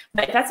promise,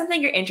 but if that's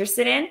something you're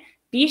interested in,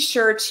 be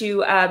sure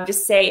to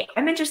just say,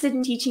 I'm interested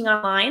in teaching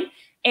online.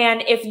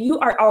 And if you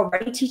are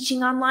already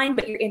teaching online,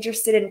 but you're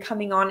interested in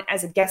coming on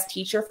as a guest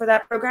teacher for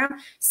that program,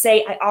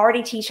 say, I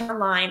already teach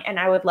online and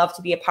I would love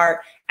to be a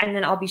part, and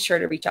then I'll be sure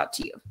to reach out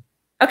to you.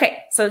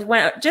 Okay, so it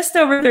went just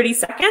over 30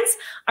 seconds.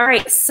 All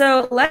right,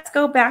 so let's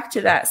go back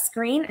to that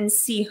screen and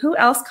see who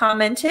else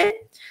commented.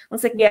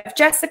 Looks like we have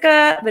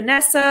Jessica,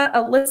 Vanessa,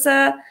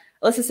 Alyssa.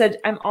 Alyssa said,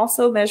 I'm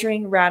also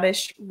measuring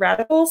radish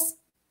radicals.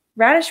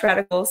 Radish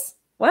radicals.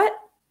 What?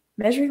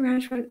 Measuring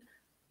radish radicals?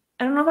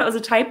 I don't know if that was a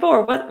typo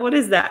or what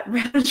is that?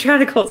 Radish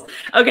radicals.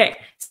 Okay,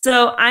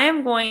 so I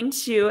am going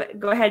to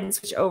go ahead and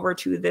switch over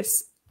to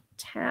this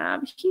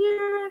tab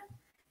here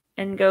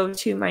and go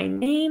to my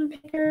name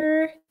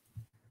picker.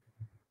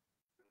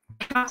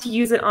 I have to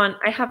use it on,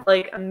 I have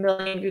like a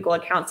million Google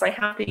accounts, so I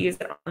have to use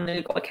it on the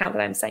Google account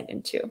that I'm signed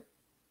into.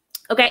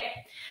 Okay,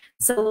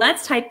 so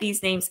let's type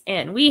these names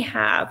in. We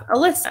have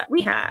Alyssa,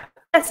 we have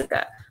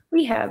Jessica,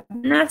 we have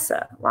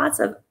Vanessa, lots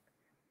of,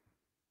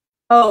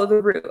 oh,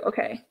 the root,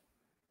 okay.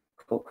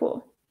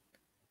 Cool.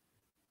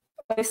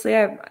 Obviously,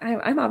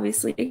 I'm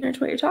obviously ignorant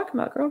to what you're talking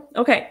about, girl.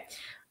 Okay.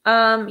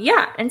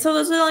 Yeah, and so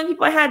those are the only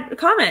people I had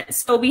comment.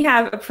 So we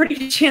have a pretty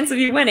good chance of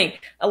you winning.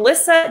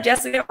 Alyssa,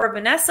 Jessica, or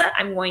Vanessa,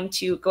 I'm going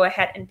to go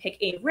ahead and pick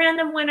a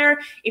random winner.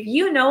 If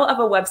you know of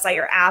a website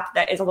or app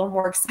that is a little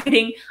more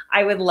exciting,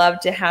 I would love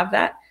to have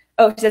that.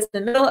 Oh, she's in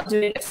the middle of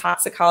doing a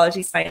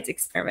toxicology science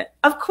experiment.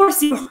 Of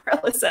course you are,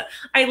 Alyssa.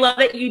 I love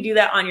that you do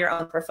that on your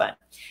own for fun.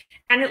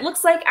 And it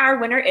looks like our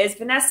winner is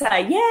Vanessa.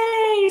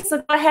 Yay!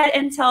 So go ahead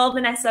and tell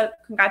Vanessa,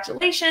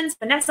 congratulations.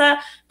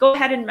 Vanessa, go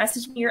ahead and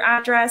message me your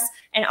address,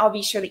 and I'll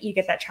be sure that you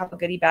get that travel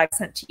goodie bag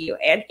sent to you.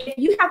 And if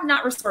you have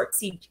not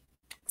received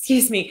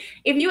excuse me,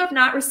 if you have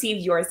not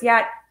received yours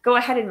yet, go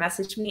ahead and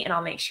message me and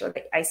I'll make sure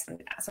that I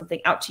send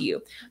something out to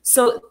you.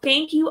 So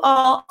thank you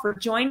all for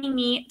joining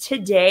me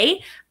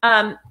today.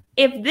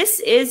 If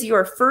this is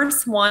your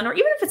first one, or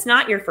even if it's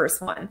not your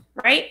first one,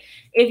 right?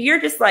 If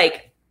you're just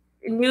like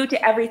new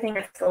to everything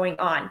that's going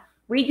on,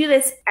 we do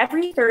this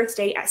every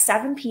Thursday at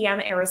 7 p.m.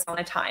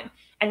 Arizona time.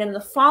 And then the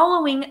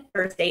following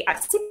Thursday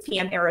at 6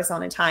 p.m.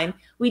 Arizona time,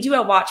 we do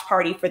a watch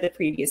party for the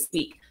previous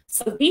week.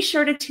 So be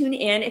sure to tune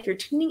in. If you're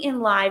tuning in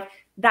live,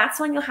 that's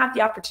when you'll have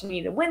the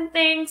opportunity to win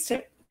things,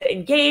 to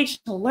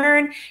engage, to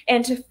learn,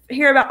 and to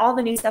hear about all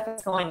the new stuff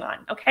that's going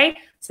on. Okay,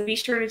 so be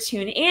sure to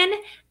tune in.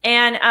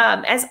 And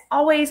as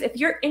always, if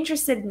you're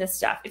interested in this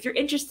stuff, if you're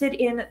interested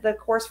in the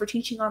course for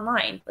teaching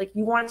online, like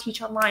you want to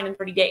teach online in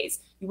 30 days,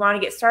 you want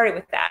to get started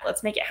with that,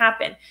 let's make it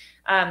happen.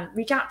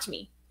 Reach out to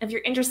me. If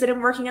you're interested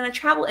in working in the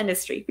travel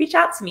industry, reach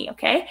out to me.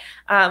 Okay,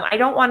 I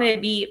don't want to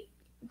be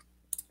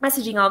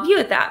messaging all of you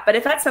with that, but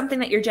if that's something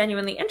that you're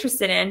genuinely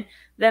interested in,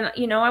 then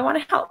I want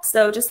to help.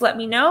 So just let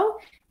me know.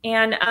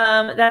 And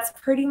that's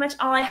pretty much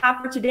all I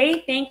have for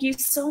today. Thank you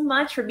so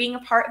much for being a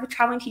part of the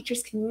Traveling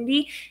Teachers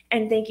community.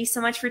 And thank you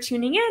so much for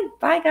tuning in.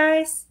 Bye,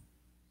 guys.